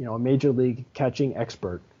a major league catching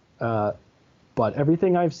expert, but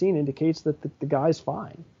everything I've seen indicates that the guy's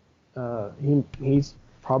fine. He's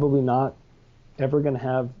probably not ever going to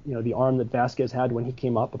have the arm that Vasquez had when he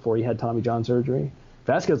came up before he had Tommy John surgery.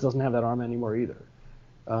 Vasquez doesn't have that arm anymore either.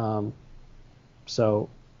 So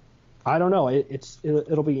I don't know.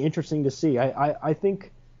 It'll be interesting to see. I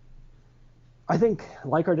think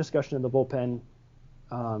like our discussion in the bullpen,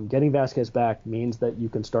 getting Vasquez back means that you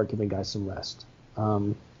can start giving guys some rest.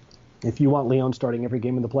 If you want Leon starting every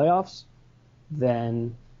game in the playoffs,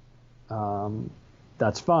 then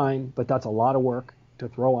that's fine, but that's a lot of work to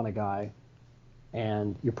throw on a guy,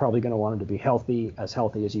 and you're probably going to want him to be healthy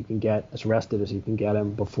as you can get, as rested as you can get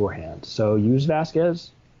him beforehand. So use Vasquez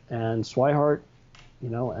and Swihart,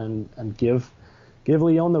 and give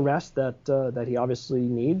Leon the rest that he obviously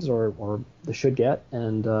needs or should get,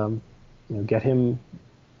 and get him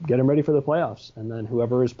ready for the playoffs. And then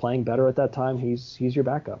whoever is playing better at that time, he's your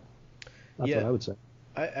backup. That's what I would say.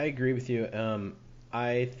 I agree with you.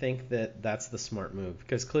 I think that's the smart move,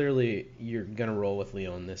 because clearly you're going to roll with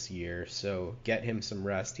Leon this year, so get him some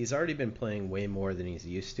rest. He's already been playing way more than he's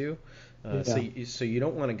used to, so you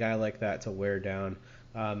don't want a guy like that to wear down.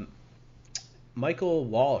 Michael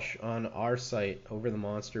Walsh on our site, Over the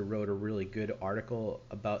Monster, wrote a really good article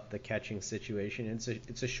about the catching situation.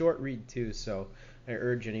 It's a short read too, so I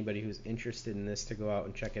urge anybody who's interested in this to go out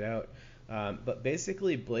and check it out. But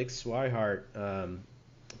basically, Blake Swihart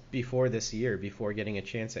before this year, before getting a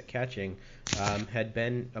chance at catching, had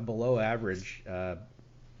been a below average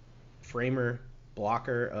framer,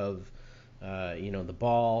 blocker of the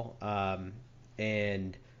ball,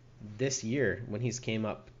 and this year when he's came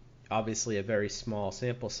up, obviously a very small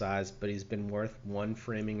sample size, but he's been worth 1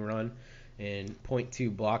 framing run and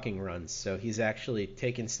 0.2 blocking runs. So he's actually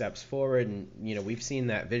taken steps forward, and we've seen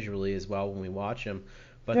that visually as well when we watch him.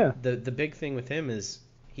 But the big thing with him is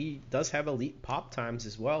he does have elite pop times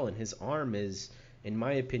as well, and his arm is, in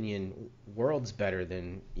my opinion, worlds better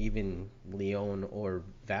than even Leon or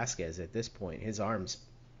Vasquez at this point. His arm's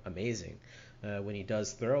amazing when he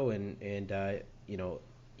does throw, and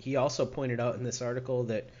he also pointed out in this article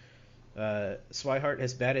that Swihart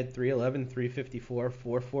has batted .311, .354,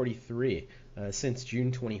 .443 since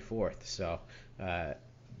June 24th. So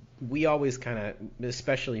we always kind of,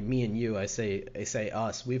 especially me and you, I say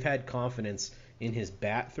us, we've had confidence in his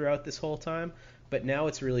bat throughout this whole time, but now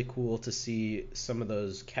it's really cool to see some of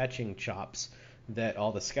those catching chops that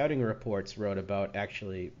all the scouting reports wrote about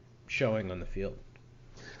actually showing on the field.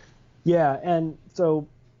 Yeah, and so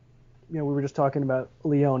we were just talking about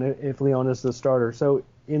Leon, if Leon is the starter. So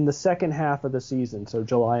in the second half of the season, so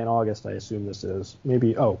July and August, I assume this is,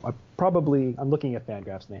 maybe, I'm looking at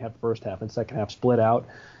Fangraphs, and they have first half and second half split out.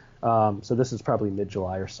 So this is probably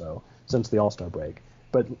mid-July or so, since the All-Star break.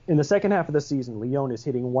 But in the second half of the season, Leon is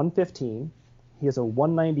hitting 115. He has a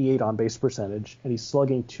 198 on-base percentage, and he's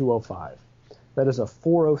slugging 205. That is a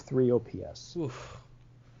 403 OPS. Oof.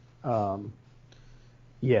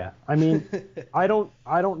 Yeah, I mean, I don't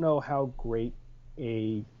know how great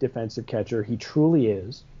a defensive catcher he truly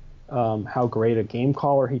is, how great a game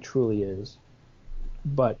caller he truly is,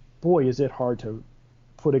 but boy, is it hard to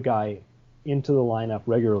put a guy into the lineup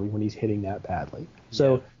regularly when he's hitting that badly.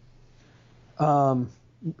 So,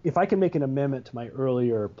 if I can make an amendment to my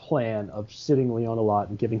earlier plan of sitting Leon a lot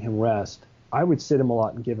and giving him rest, I would sit him a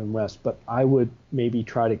lot and give him rest, but I would maybe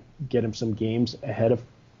try to get him some games ahead of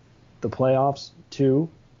the playoffs too,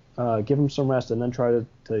 give him some rest, and then try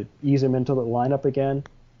to ease him into the lineup again.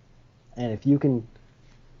 And if you can,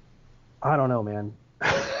 I don't know, man.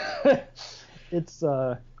 It's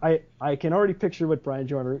I can already picture what Brian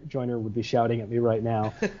Joyner would be shouting at me right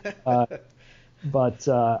now, but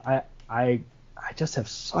I just have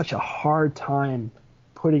such a hard time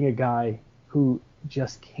putting a guy who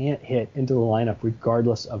just can't hit into the lineup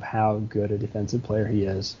regardless of how good a defensive player he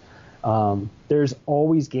is. There's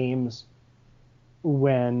always games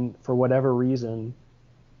when, for whatever reason,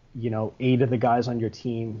 8 of the guys on your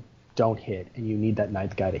team don't hit, and you need that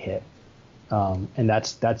 9th guy to hit. And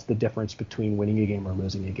that's the difference between winning a game or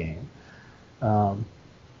losing a game.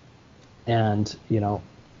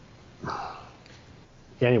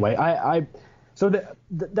 Anyway, so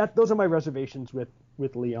those are my reservations with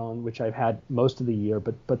Leon, which I've had most of the year,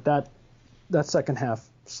 but that second half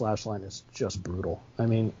slash line is just brutal. I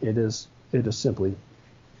mean, it is simply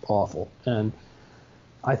awful. And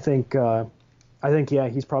I think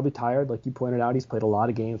he's probably tired. Like you pointed out, he's played a lot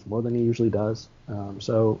of games, more than he usually does.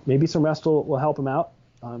 So maybe some rest will help him out.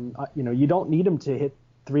 You don't need him to hit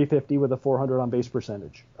 350 with a 400 on base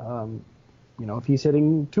percentage. If he's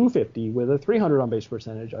hitting 250 with a 300 on base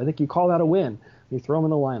percentage, I think you call that a win. You throw him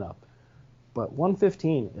in the lineup. But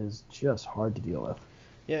 115 is just hard to deal with.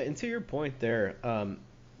 Yeah, and to your point there,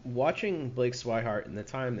 watching Blake Swihart in the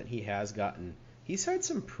time that he has gotten, he's had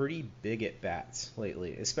some pretty big at-bats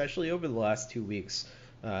lately, especially over the last 2 weeks.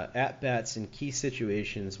 At-bats in key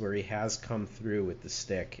situations where he has come through with the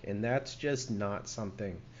stick, and that's just not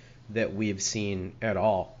something that we've seen at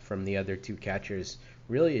all from the other 2 catchers,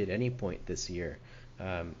 really at any point this year.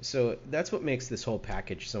 So that's what makes this whole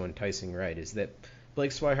package so enticing, right, is that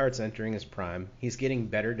Blake Swihart's entering his prime, he's getting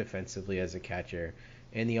better defensively as a catcher,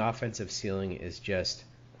 and the offensive ceiling is just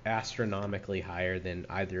astronomically higher than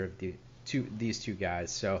either of these two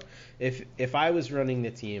guys. So if I was running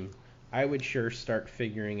the team, I would sure start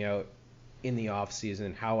figuring out in the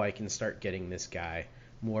offseason how I can start getting this guy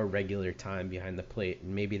more regular time behind the plate.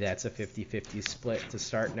 And maybe that's a 50-50 split to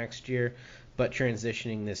start next year, but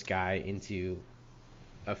transitioning this guy into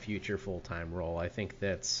a future full-time role, I think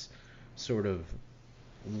that's sort of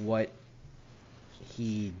what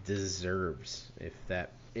he deserves.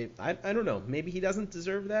 I don't know, maybe he doesn't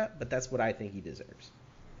deserve that, but that's what I think he deserves.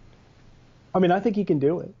 I mean, I think he can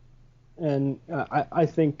do it. And I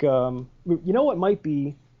think, what might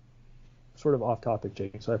be sort of off topic,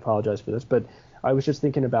 Jake, so I apologize for this, but I was just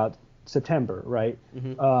thinking about September, right?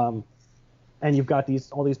 Mm-hmm. And you've got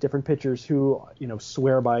all these different pitchers who,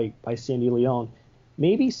 swear by Sandy Leon.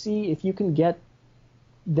 Maybe see if you can get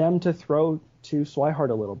them to throw to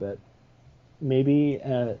Swihart a little bit. Maybe,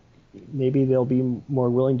 maybe they'll be more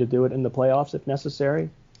willing to do it in the playoffs if necessary.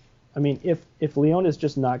 I mean, if Leon is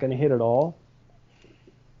just not going to hit at all,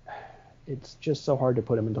 it's just so hard to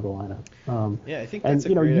put him into the lineup. I think that's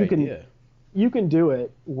a great idea. You can do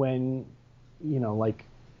it when, like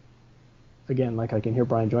I can hear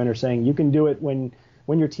Brian Joyner saying, you can do it when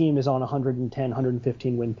your team is on 110,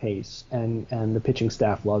 115 win pace and the pitching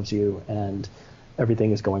staff loves you and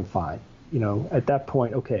everything is going fine. At that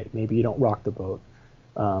point, okay, maybe you don't rock the boat.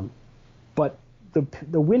 But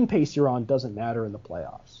the win pace you're on doesn't matter in the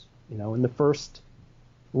playoffs. In the first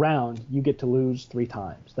round, you get to lose 3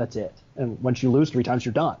 times. That's it. And once you lose 3 times,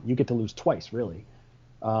 you're done. You get to lose twice, really.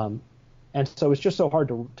 And so it's just so hard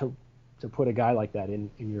to put a guy like that in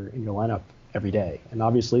your lineup every day. And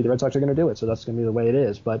obviously the Red Sox are going to do it, so that's going to be the way it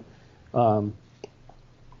is. But you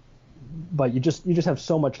just have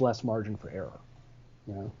so much less margin for error.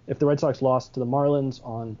 If the Red Sox lost to the Marlins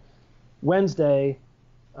on Wednesday,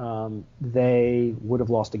 they would have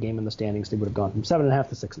lost a game in the standings. They would have gone from 7.5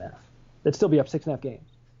 to 6.5. They'd still be up 6.5 games.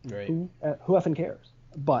 Right. Who effing cares?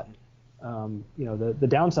 But the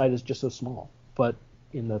downside is just so small. But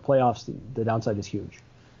in the playoffs, the downside is huge,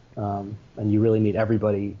 and you really need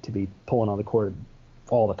everybody to be pulling on the cord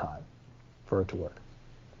all the time for it to work.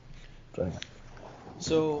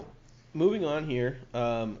 So moving on here,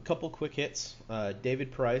 a couple quick hits.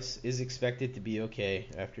 David Price is expected to be okay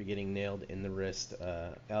after getting nailed in the wrist.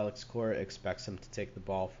 Alex Cora expects him to take the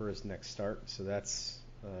ball for his next start, so that's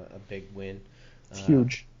a big win. It's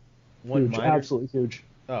huge. Huge, absolutely huge.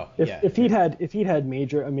 Oh, if he'd had a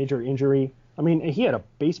major injury, I mean, he had a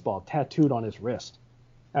baseball tattooed on his wrist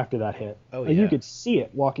after that hit. Oh, and you could see it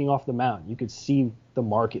walking off the mound. You could see the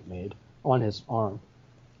mark it made on his arm.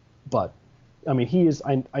 But, I mean, he is.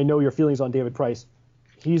 I know your feelings on David Price.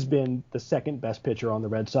 He's been the second best pitcher on the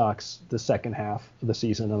Red Sox the second half of the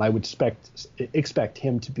season, and I would expect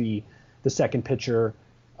him to be the second pitcher,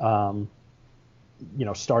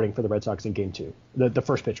 starting for the Red Sox in Game 2. The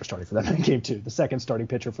first pitcher starting for them in Game 2. The second starting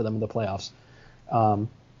pitcher for them in the playoffs.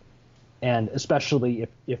 And especially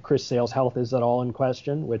if Chris Sale's health is at all in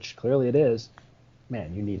question, which clearly it is,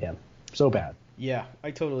 man, you need him so bad. Yeah,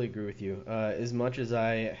 I totally agree with you. As much as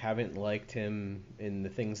I haven't liked him in the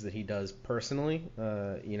things that he does personally,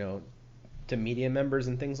 to media members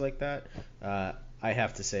and things like that, I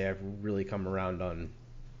have to say I've really come around on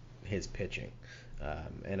his pitching.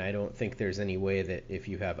 And I don't think there's any way that if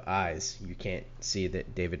you have eyes, you can't see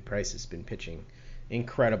that David Price has been pitching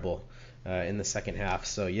incredible in the second half.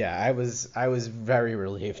 So yeah, I was very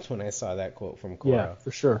relieved when I saw that quote from Cora. Yeah,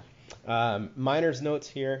 for sure. Miners notes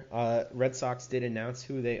here. Red Sox did announce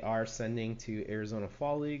who they are sending to Arizona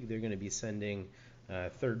Fall League. They're going to be sending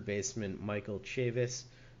third baseman Michael Chavis,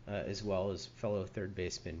 as well as fellow third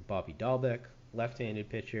baseman Bobby Dahlbeck, left-handed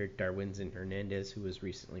pitcher Darwinzon Hernandez, who was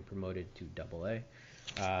recently promoted to Double-A,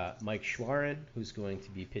 Mike Schwarin, who's going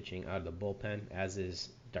to be pitching out of the bullpen, as is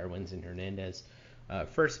Darwinzon Hernandez.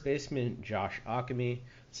 First baseman Josh Ockamy,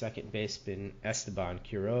 second baseman Esteban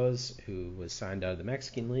Quiroz, who was signed out of the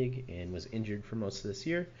Mexican League and was injured for most of this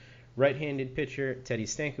year. Right-handed pitcher Teddy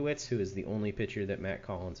Stankiewicz, who is the only pitcher that Matt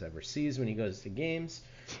Collins ever sees when he goes to games,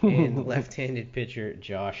 and left-handed pitcher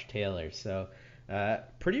Josh Taylor. So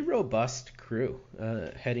pretty robust crew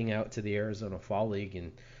heading out to the Arizona Fall League,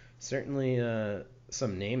 and certainly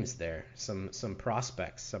some names there, some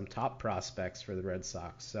prospects, some top prospects for the Red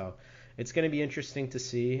Sox. So it's going to be interesting to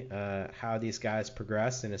see how these guys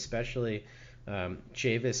progress, and especially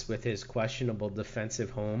Chavis with his questionable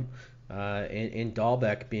defensive home, and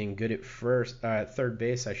Dahlbeck being good at third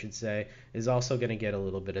base, I should say, is also going to get a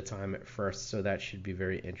little bit of time at first, so that should be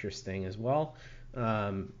very interesting as well.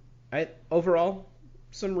 Overall,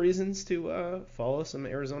 some reasons to follow some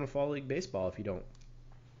Arizona Fall League baseball if you don't.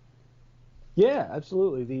 Yeah,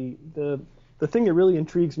 absolutely. The thing that really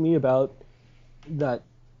intrigues me about that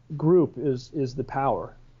group is the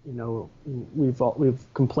power.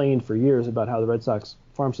 We've complained for years about how the Red Sox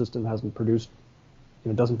farm system doesn't produce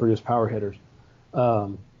power hitters,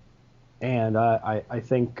 and I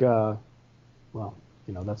think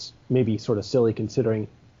that's maybe sort of silly considering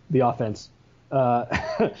the offense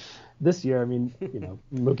this year. I mean,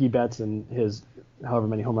 Mookie Betts and his however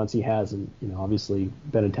many home runs he has, and obviously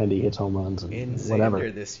Benintendi hits home runs and whatever.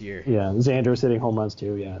 Xander this year. Yeah, Xander's hitting home runs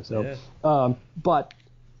too. Yeah. So, yeah. But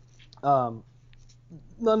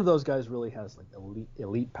none of those guys really has like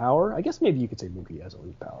elite power. I guess maybe you could say Mookie has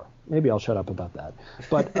elite power. Maybe I'll shut up about that.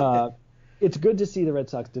 But it's good to see the Red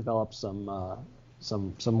Sox develop some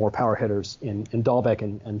more power hitters in Dahlbeck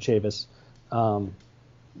and Chavis.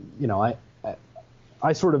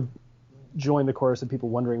 I sort of joined the chorus of people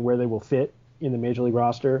wondering where they will fit in the major league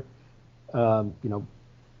roster.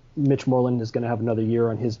 Mitch Moreland is going to have another year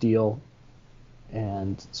on his deal,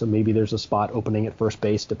 and so maybe there's a spot opening at first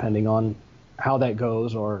base depending on how that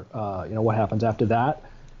goes or what happens after that.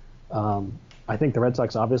 I think the Red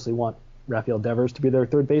Sox obviously want Rafael Devers to be their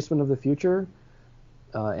third baseman of the future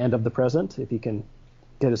and of the present if he can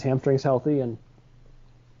get his hamstrings healthy and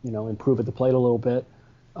improve at the plate a little bit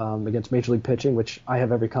against Major League pitching, which I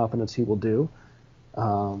have every confidence he will do.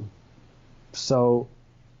 So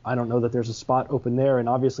I don't know that there's a spot open there, and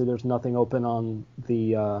obviously there's nothing open on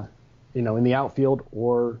the in the outfield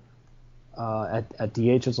or at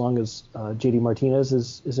DH as long as JD Martinez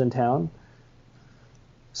is in town.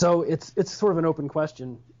 So it's sort of an open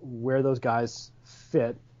question where those guys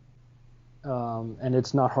fit, and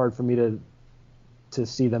it's not hard for me to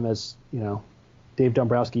see them as Dave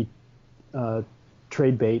Dombrowski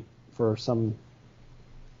trade bait for some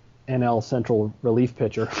NL Central relief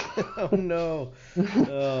pitcher. Oh no!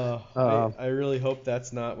 I really hope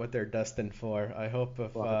that's not what they're destined for. I hope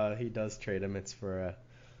if he does trade him, it's for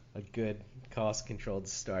a good cost-controlled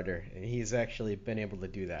starter, and he's actually been able to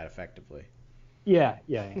do that effectively. Yeah,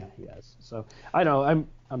 he has. So I know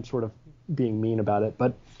I'm sort of being mean about it,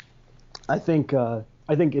 but I think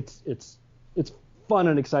it's fun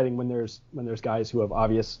and exciting when there's guys who have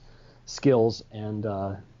obvious skills and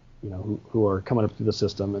who are coming up through the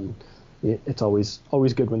system, and it's always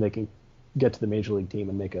good when they can get to the major league team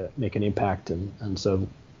and make an impact, and so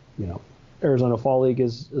Arizona Fall League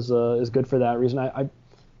is good for that reason. I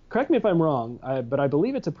correct me if I'm wrong, but I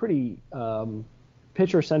believe it's a pretty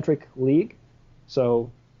pitcher centric league,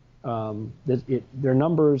 so their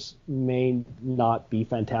numbers may not be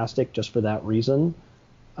fantastic just for that reason,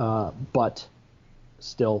 but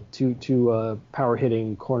still two power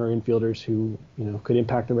hitting corner infielders who could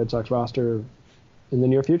impact the Red Sox roster in the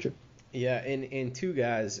near future. Yeah, and two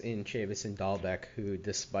guys in Chavis and Dahlbeck who,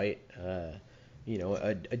 despite a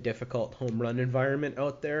difficult home run environment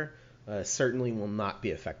out there, certainly will not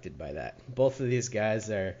be affected by that. Both of these guys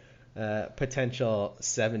are potential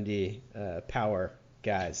 70 power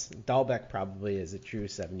guys. Dahlbeck probably is a true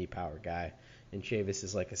 70 power guy, and Chavis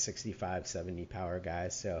is like a 65, 70 power guy.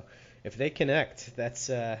 So if they connect,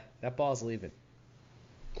 that ball's leaving.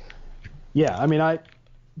 Yeah, I mean,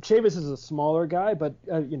 Chavis is a smaller guy, but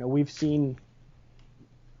we've seen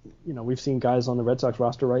guys on the Red Sox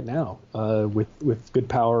roster right now with good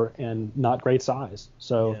power and not great size.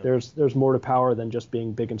 So yeah. There's more to power than just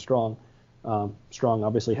being big and strong. Strong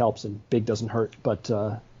obviously helps, and big doesn't hurt. But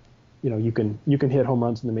you can hit home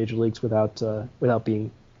runs in the major leagues without being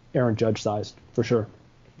Aaron Judge sized for sure.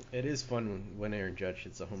 It is fun when Aaron Judge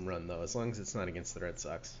hits a home run, though, as long as it's not against the Red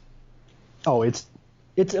Sox. Oh, it's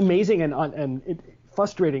amazing and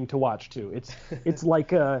frustrating to watch too. It's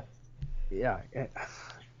like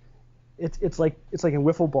it's like in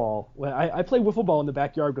wiffle ball. When I play wiffle ball in the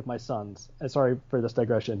backyard with my sons. Sorry for this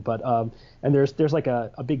digression, but and there's like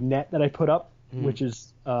a big net that I put up, which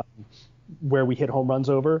is where we hit home runs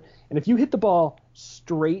over. And if you hit the ball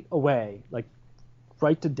straight away, like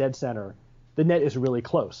right to dead center, the net is really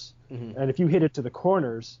close. Mm-hmm. And if you hit it to the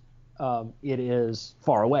corners, it is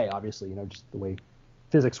far away, obviously, just the way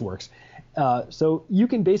physics works. So you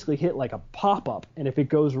can basically hit like a pop-up, and if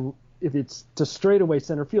it's to straightaway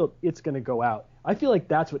center field, it's going to go out. I feel like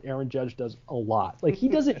that's what Aaron Judge does a lot. Like, he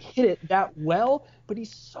doesn't hit it that well, but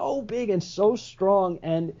he's so big and so strong,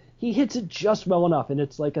 and he hits it just well enough. And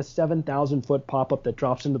it's like a 7,000-foot pop-up that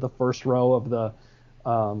drops into the first row of the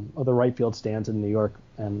right field stands in New York,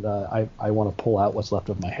 and I want to pull out what's left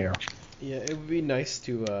of my hair. Yeah, it would be nice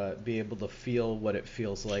to be able to feel what it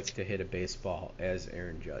feels like to hit a baseball as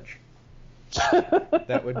Aaron Judge.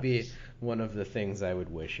 That would be one of the things I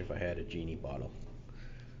would wish if I had a genie bottle.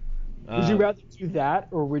 Would you rather do that,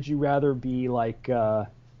 or would you rather be like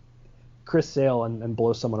Chris Sale and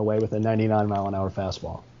blow someone away with a 99-mile-an-hour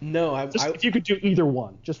fastball? No, if you could do either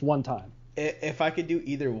one, just one time. If I could do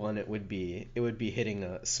either one, it would be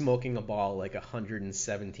smoking a ball like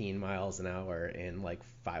 117 miles an hour and like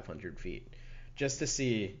 500 feet, just to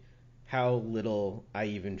see how little I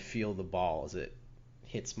even feel the ball as it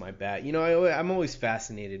hits my bat. I'm always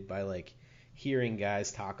fascinated by like hearing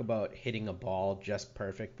guys talk about hitting a ball just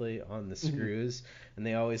perfectly on the screws, and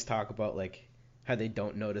they always talk about like how they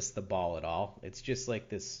don't notice the ball at all. It's just like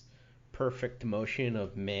this perfect motion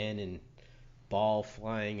of man and ball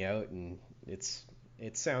flying out, and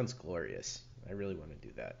it sounds glorious. I really want to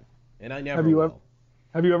do that, and I never will.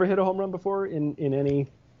 Have you ever hit a home run before in any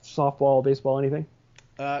softball, baseball, anything?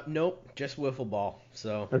 Nope, just wiffle ball.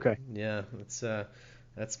 So okay, yeah,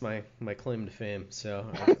 that's my claim to fame. So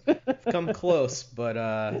I've come close, but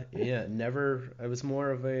never. I was more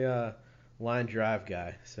of a line drive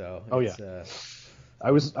guy. So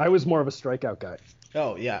I was more of a strikeout guy.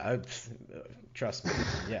 Oh yeah, trust me.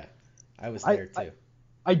 Yeah, I was there too.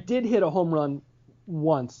 I did hit a home run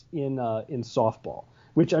once in softball,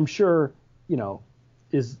 which I'm sure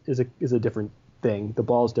is a different thing. The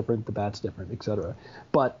ball's different, the bat's different, etc.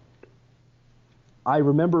 But I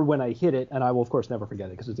remember when I hit it, and I will of course never forget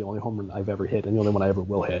it because it's the only home run I've ever hit and the only one I ever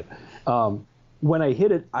will hit. When I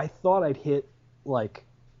hit it, I thought I'd hit like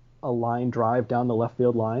a line drive down the left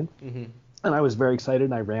field line. Mm-hmm. And I was very excited,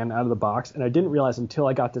 and I ran out of the box, and I didn't realize until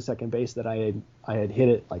I got to second base that I had hit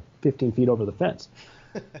it like 15 feet over the fence.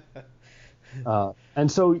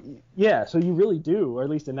 And so you really do, or at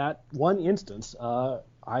least in that one instance,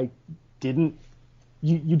 I didn't.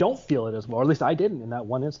 You don't feel it as well, or at least I didn't in that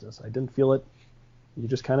one instance. I didn't feel it. You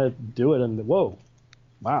just kind of do it, and whoa,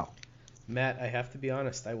 wow. Matt, I have to be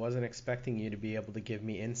honest. I wasn't expecting you to be able to give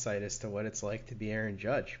me insight as to what it's like to be Aaron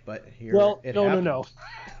Judge, but here it happened. No.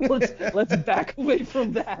 Let's back away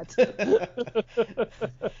from that.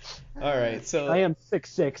 All right, so I am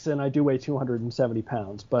 6'6" and I do weigh 270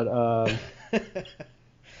 pounds, but oh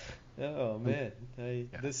man,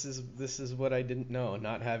 this is what I didn't know,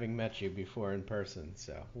 not having met you before in person.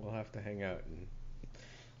 So we'll have to hang out and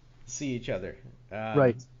see each other.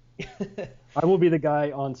 Right. I will be the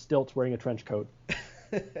guy on stilts wearing a trench coat.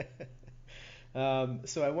 So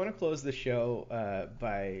I want to close the show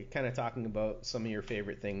by kind of talking about some of your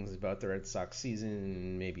favorite things about the Red Sox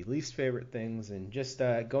season, maybe least favorite things, and just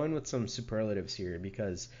going with some superlatives here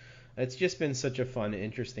because it's just been such a fun,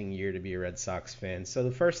 interesting year to be a Red Sox fan. So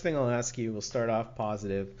the first thing I'll ask you, we'll start off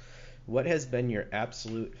positive. What has been your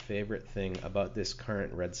absolute favorite thing about this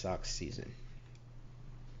current Red Sox season?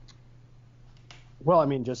 Well, I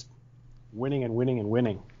mean, just winning and winning and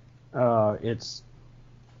winning. There's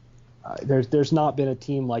not been a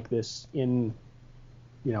team like this in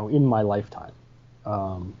my lifetime,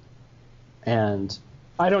 and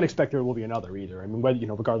I don't expect there will be another either. I mean,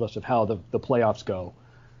 regardless of how the playoffs go,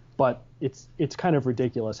 but it's kind of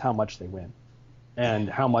ridiculous how much they win, and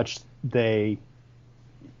how much and they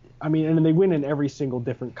win in every single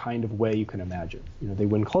different kind of way you can imagine. They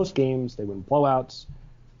win close games, they win blowouts.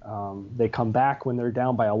 They come back when they're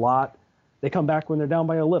down by a lot. They come back when they're down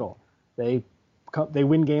by a little. They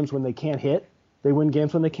win games when they can't hit. They win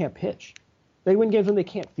games when they can't pitch. They win games when they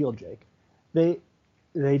can't field, Jake. They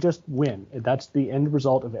just win. That's the end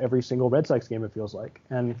result of every single Red Sox game, it feels like.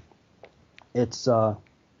 And it's that's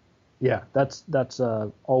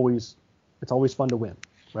always fun to win,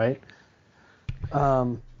 right?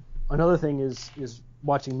 Another thing is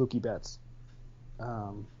watching Mookie Betts.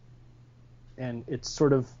 And it's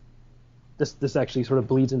sort of this actually sort of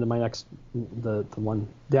bleeds into my next the one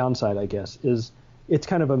downside, I guess, is it's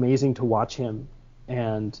kind of amazing to watch him,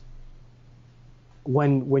 and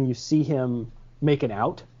when you see him make an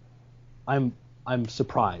out, I'm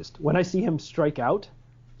surprised. When I see him strike out,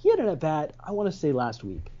 he had an at bat, I want to say last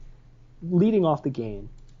week, leading off the game,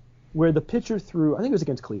 where the pitcher threw, I think it was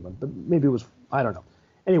against Cleveland, but maybe it was, I don't know.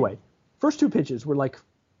 Anyway, first two pitches were like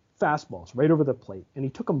fastballs right over the plate, and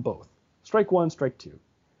he took them both. Strike one, strike two.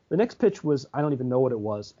 The next pitch was, I don't even know what it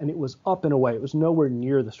was, and it was up and away. It was nowhere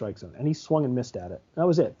near the strike zone, and he swung and missed at it. That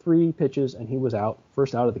was it. 3 pitches, and he was out,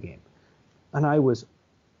 first out of the game. And I was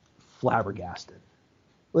flabbergasted.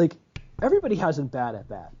 Like, everybody has a bad at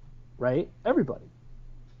bat, right? Everybody.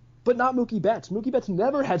 But not Mookie Betts. Mookie Betts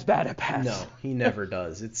never has bad at bats. No, he never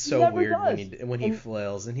does. It's so weird when he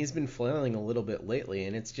flails, and he's been flailing a little bit lately,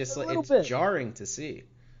 and it's just it's jarring to see.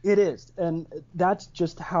 It is, and that's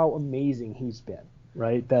just how amazing he's been,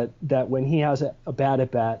 right? That when he has a bad at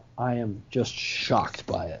bat, I am just shocked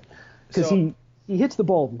by it, because he hits the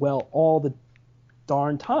ball well all the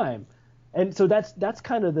darn time, and so that's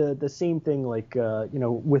kind of the same thing, like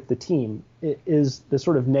with the team. It is the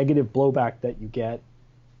sort of negative blowback that you get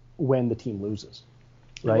when the team loses.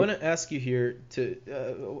 Right? I want to ask you here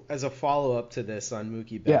to as a follow up to this on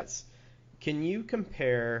Mookie Betts, can you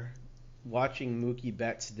compare watching Mookie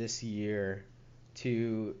Betts this year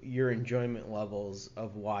to your enjoyment levels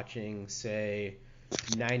of watching, say,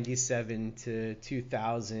 97 to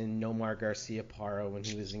 2000 Nomar Garciaparra when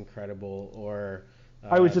he was incredible, or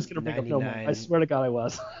I was just going to bring up Nomar. I swear to God I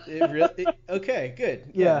was. Okay, good.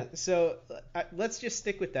 Yeah. So let's just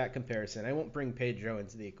stick with that comparison. I won't bring Pedro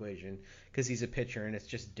into the equation because he's a pitcher and it's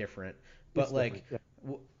just different. But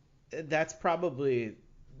that's probably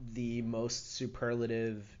the most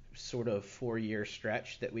superlative sort of 4-year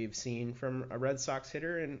stretch that we've seen from a Red Sox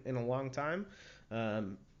hitter in a long time.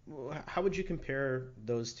 How would you compare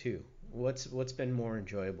those two? What's been more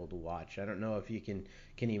enjoyable to watch? I don't know if you can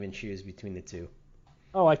even choose between the two.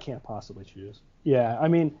 Oh, I can't possibly choose. Yeah, I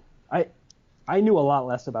mean, I knew a lot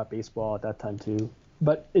less about baseball at that time too.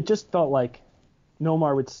 But it just felt like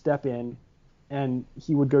Nomar would step in and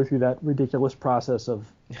he would go through that ridiculous process of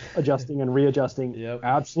adjusting and readjusting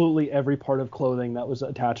absolutely every part of clothing that was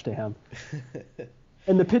attached to him.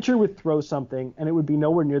 And the pitcher would throw something and it would be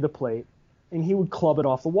nowhere near the plate and he would club it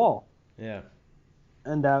off the wall. Yeah.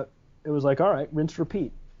 And it was like, all right, rinse,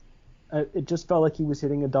 repeat. It just felt like he was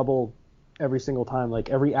hitting a double every single time. Like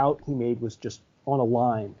every out he made was just on a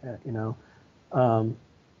line, you know?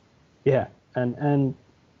 Yeah. And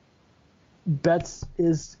Betts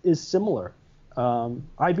is similar.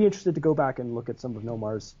 I'd be interested to go back and look at some of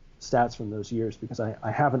Nomar's stats from those years because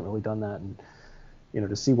I haven't really done that, and you know,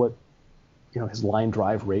 to see what, you know, his line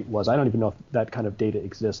drive rate was. I don't even know if that kind of data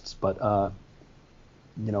exists, but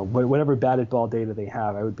you know, whatever batted ball data they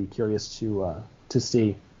have, I would be curious to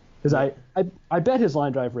see, because I bet his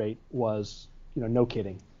line drive rate was, you know, no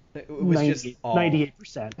kidding, it was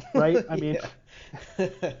 98%, right? I mean,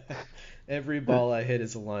 every ball I hit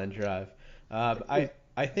is a line drive.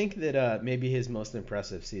 I think that maybe his most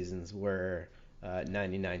impressive seasons were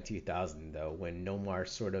 99-2000, though, when Nomar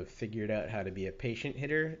sort of figured out how to be a patient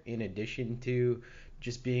hitter in addition to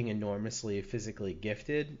just being enormously physically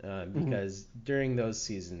gifted, because during those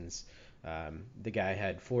seasons, the guy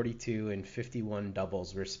had 42 and 51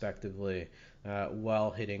 doubles respectively,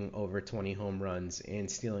 while hitting over 20 home runs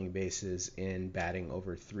and stealing bases and batting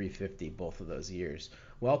over 350 both of those years,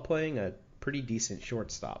 while playing a pretty decent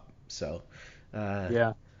shortstop. So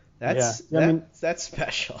that's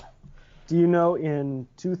special. Do you know in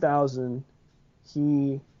 2000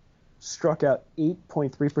 he struck out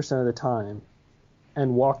 8.3% of the time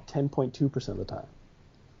and walked 10.2% of the time?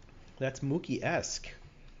 That's Mookie-esque.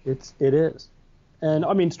 It is. And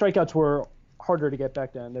I mean, strikeouts were harder to get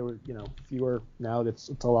back then. They were, you know, fewer. Now it's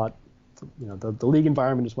a lot, you know, the league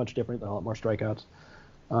environment is much different. There are a lot more strikeouts.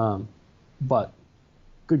 But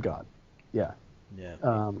good God. Yeah.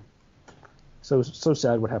 Yeah. So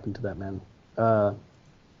sad what happened to that man.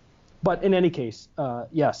 But in any case,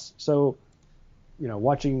 yes. So, you know,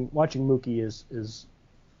 watching Mookie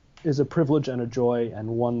is a privilege and a joy, and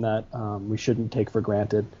one that we shouldn't take for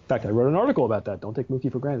granted. In fact, I wrote an article about that. Don't take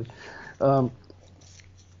Mookie for granted.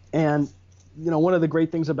 And you know, one of the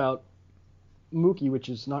great things about Mookie, which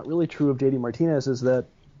is not really true of JD Martinez, is that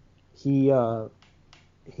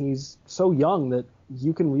he's so young that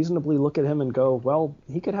you can reasonably look at him and go, well,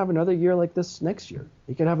 he could have another year like this next year.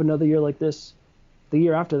 He could have another year like this the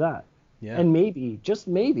year after that. Yeah. And maybe, just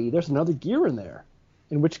maybe, there's another gear in there.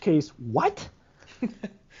 In which case, what?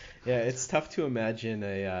 Yeah, it's tough to imagine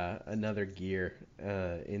another gear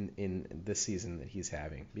in the season that he's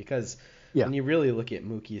having, because when you really look at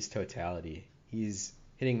Mookie's totality, he's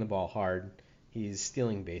hitting the ball hard, he's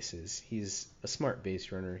stealing bases, he's a smart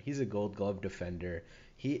base runner, he's a Gold Glove defender.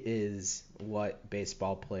 He is what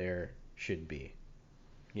baseball player should be.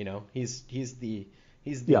 You know, he's the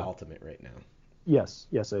ultimate right now. Yes,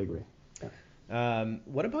 I agree. Yeah.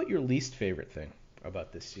 What about your least favorite thing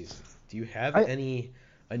about this season? Do you have any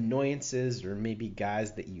annoyances, or maybe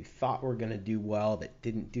guys that you thought were going to do well that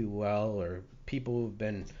didn't do well, or people who've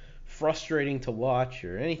been frustrating to watch,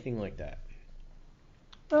 or anything like that?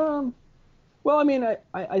 Well, I mean,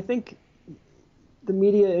 I think the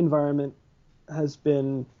media environment has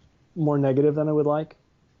been more negative than I would like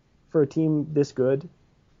for a team this good.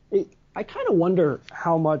 I kind of wonder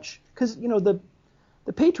how much, because, you know, the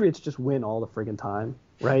Patriots just win all the friggin' time,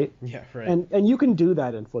 right? Yeah, right. And you can do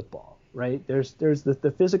that in football, right? There's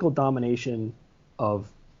the physical domination of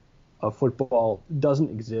football doesn't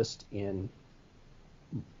exist in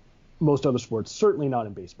most other sports, certainly not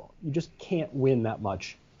in baseball. You just can't win that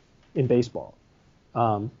much in baseball.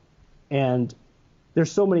 And there's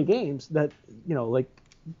so many games that, you know, like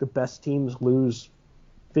the best teams lose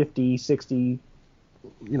 50, 60,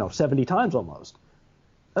 70 times almost.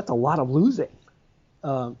 That's a lot of losing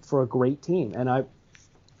for a great team. And I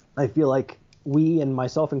feel like we, and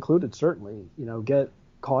myself included, certainly, get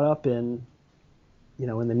caught up in, in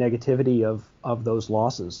the negativity of those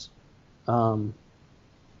losses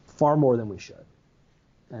far more than we should.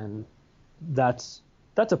 And that's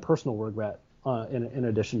a personal regret in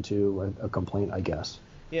addition to a complaint, I guess.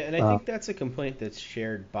 Yeah, and I think that's a complaint that's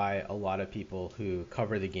shared by a lot of people who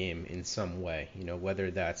cover the game in some way, whether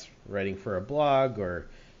that's writing for a blog or,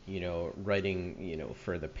 writing,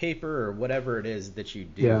 for the paper or whatever it is that you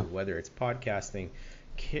do, whether it's podcasting,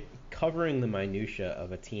 covering the minutia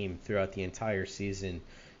of a team throughout the entire season.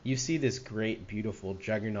 You see this great, beautiful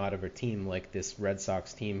juggernaut of a team like this Red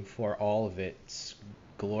Sox team for all of its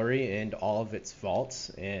glory and all of its faults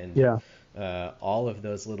and all of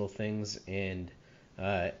those little things. And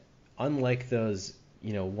unlike those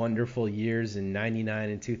wonderful years in 99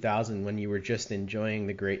 and 2000 when you were just enjoying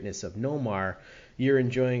the greatness of Nomar, you're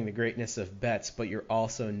enjoying the greatness of Betts, but you're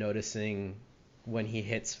also noticing when he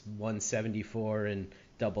hits 174 and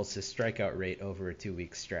doubles his strikeout rate over a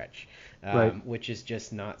 2-week stretch, right. Which is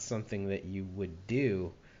just not something that you would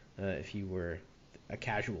do if you were a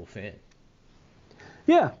casual fan.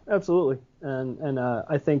 Yeah, absolutely. And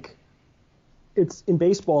I think it's in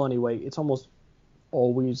baseball anyway, it's almost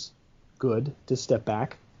always good to step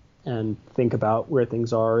back and think about where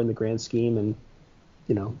things are in the grand scheme. And,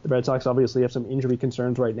 the Red Sox obviously have some injury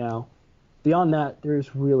concerns right now. Beyond that,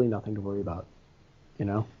 there's really nothing to worry about.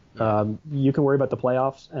 You can worry about the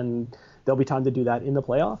playoffs, and there'll be time to do that in the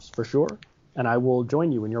playoffs for sure. And I will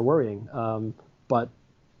join you in your worrying. But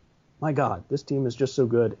my God, this team is just so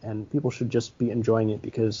good, and people should just be enjoying it,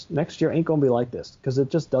 because next year ain't going to be like this, because it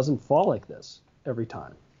just doesn't fall like this every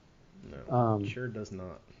time. No, it sure does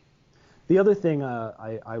not. The other thing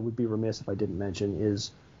I would be remiss if I didn't mention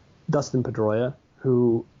is Dustin Pedroia,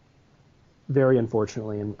 who very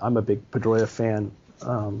unfortunately, and I'm a big Pedroia fan,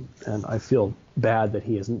 and I feel bad that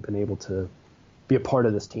he hasn't been able to be a part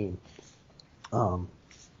of this team.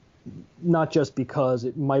 Not just because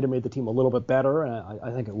it might have made the team a little bit better, and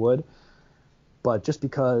I think it would, but just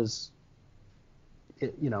because,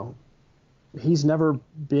 he's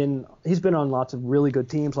been on lots of really good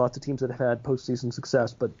teams, lots of teams that have had postseason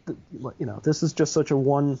success, but this is just such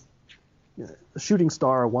a shooting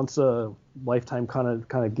star, once a lifetime kind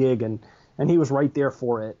of gig, and he was right there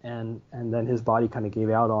for it, and then his body kind of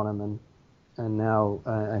gave out on him, and now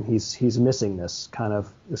and he's missing this kind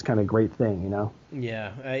of great thing,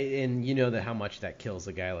 Yeah, and how much that kills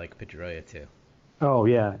a guy like Pedroia too. Oh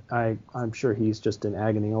yeah, I'm sure he's just in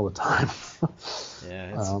agony all the time.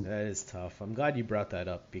 Yeah, that is tough. I'm glad you brought that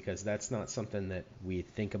up, because that's not something that we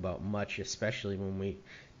think about much, especially when we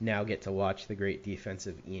now get to watch the great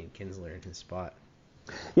defensive Ian Kinsler in his spot.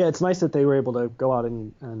 Yeah, it's nice that they were able to go out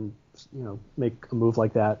and make a move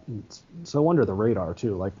like that. And it's so under the radar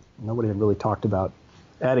too. Like, nobody had really talked about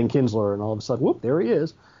adding Kinsler, and all of a sudden, whoop, there he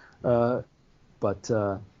is. Yeah,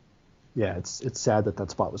 it's sad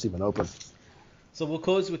that spot was even open. So we'll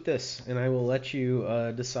close with this, and I will let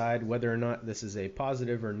you decide whether or not this is a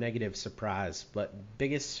positive or negative surprise. But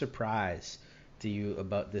biggest surprise to you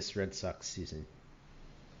about this Red Sox season?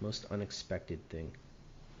 Most unexpected thing?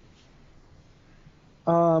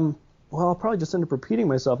 Well, I'll probably just end up repeating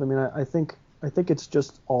myself. I mean, I think it's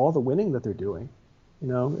just all the winning that they're doing.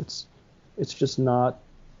 It's just not.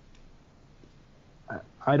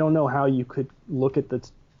 I don't know how you could look at the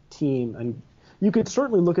team, and you could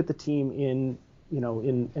certainly look at the team in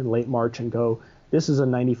late March and go, this is a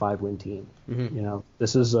 95 win team. Mm-hmm.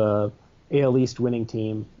 This is a AL East winning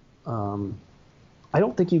team. I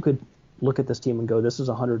don't think you could look at this team and go, this is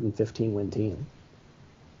a 115 win team.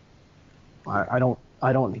 I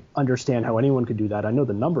don't understand how anyone could do that. I know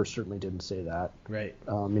the numbers certainly didn't say that. Right.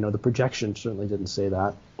 The projection certainly didn't say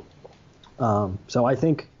that. So I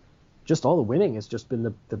think just all the winning has just been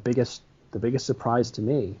the biggest surprise to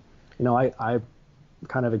me. I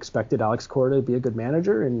kind of expected Alex Cora to be a good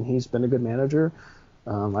manager, and he's been a good manager.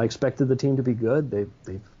 I expected the team to be good. They've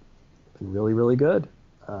been really, really good.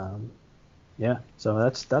 Yeah, so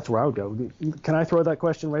that's where I would go. Can I throw that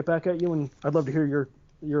question right back at you? And I'd love to hear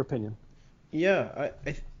your opinion. Yeah,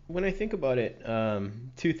 when I think about it,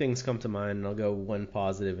 two things come to mind, and I'll go one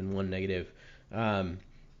positive and one negative.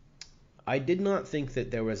 I did not think that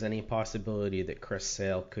there was any possibility that Chris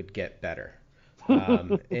Sale could get better.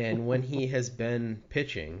 And when he has been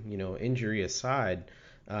pitching, injury aside,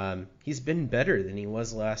 he's been better than he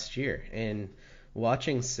was last year. And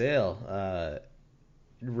watching Sale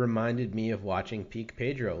reminded me of watching peak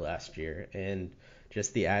Pedro last year, and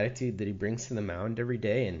just the attitude that he brings to the mound every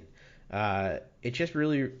day. And it just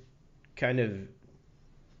really kind of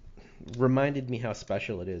reminded me how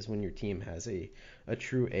special it is when your team has a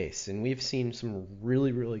true ace. And we've seen some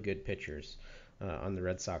really, really good pitchers on the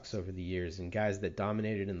Red Sox over the years, and guys that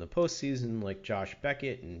dominated in the postseason like Josh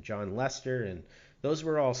Beckett and John Lester, and those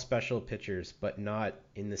were all special pitchers, but not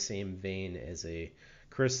in the same vein as a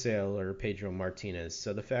Chris Sale or Pedro Martinez.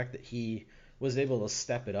 So the fact that he was able to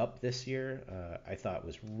step it up this year, I thought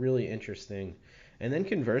was really interesting. And then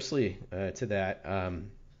conversely to that,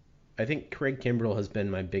 I think Craig Kimbrell has been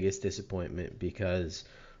my biggest disappointment because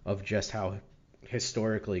of just how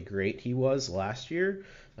historically great he was last year.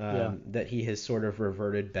 That he has sort of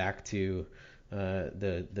reverted back to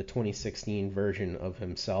the 2016 version of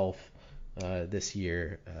himself this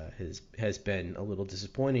year has been a little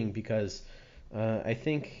disappointing, because I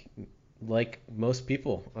think, like most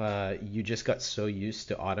people, you just got so used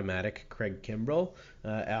to automatic Craig Kimbrell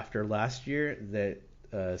after last year that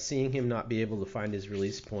seeing him not be able to find his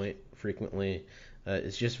release point frequently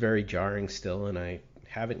is just very jarring still, and I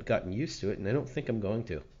haven't gotten used to it, and I don't think I'm going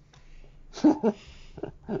to.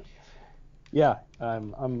 Yeah,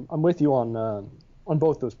 I'm with you on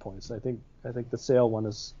both those points. I think the Sale one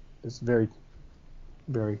is very,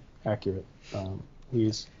 very accurate.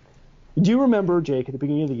 Do you remember, Jake, at the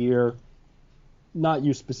beginning of the year, not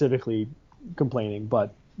you specifically complaining,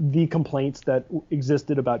 but the complaints that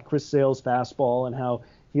existed about Chris Sale's fastball and how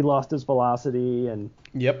he lost his velocity and...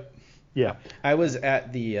 Yep. Yeah. I was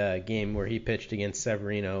at the game where he pitched against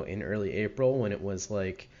Severino in early April when it was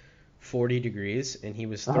like 40 degrees and he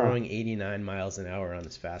was throwing 89 miles an hour on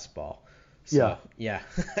his fastball. So, yeah,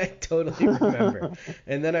 I totally remember.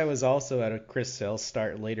 And then I was also at a Chris Sale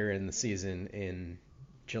start later in the season in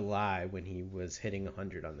July when he was hitting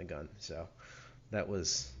 100 on the gun. So that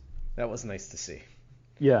was nice to see.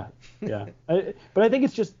 Yeah. But I think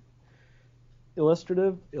it's just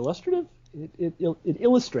illustrative. It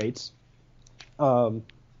illustrates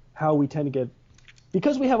how we tend to get,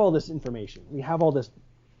 because we have all this information, we have all this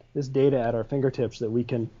data at our fingertips that we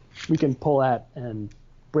can pull at and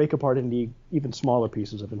break apart into even smaller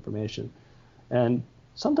pieces of information. And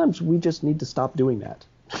sometimes we just need to stop doing that.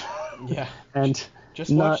 Yeah. And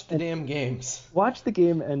just watch the damn games. Watch the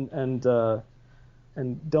game and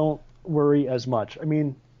don't worry as much. I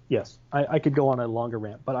mean, yes, I could go on a longer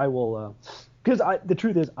rant, but I will, because the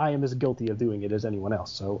truth is I am as guilty of doing it as anyone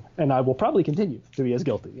else. So, and I will probably continue to be as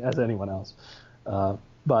guilty as anyone else.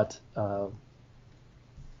 But I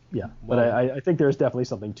think there's definitely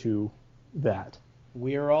something to that.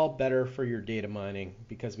 We are all better for your data mining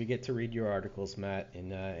because we get to read your articles, Matt,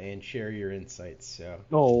 and share your insights.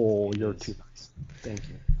 So you're too nice. Thank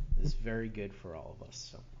you. It's very good for all of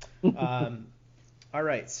us. So, all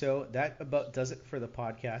right. So that about does it for the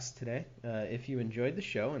podcast today. If you enjoyed the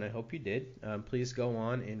show, and I hope you did, please go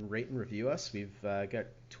on and rate and review us. We've got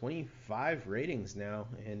 25 ratings now,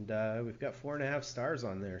 and we've got 4.5 stars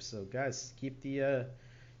on there. So guys, keep the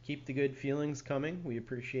good feelings coming. We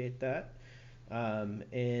appreciate that.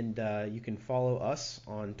 And you can follow us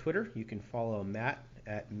on Twitter. You can follow Matt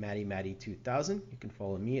at MattyMatty2000. You can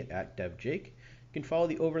follow me at DevJake. You can follow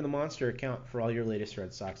the Over the Monster account for all your latest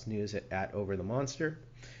Red Sox news at Over the Monster.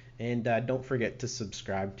 And don't forget to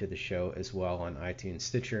subscribe to the show as well on iTunes,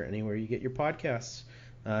 Stitcher, anywhere you get your podcasts.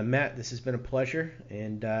 Matt, this has been a pleasure,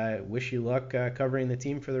 and wish you luck covering the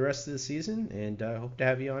team for the rest of the season, and hope to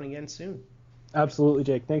have you on again soon. Absolutely,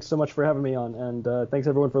 Jake. Thanks so much for having me on, and thanks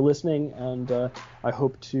everyone for listening, and I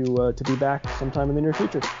hope to be back sometime in the near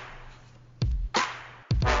future.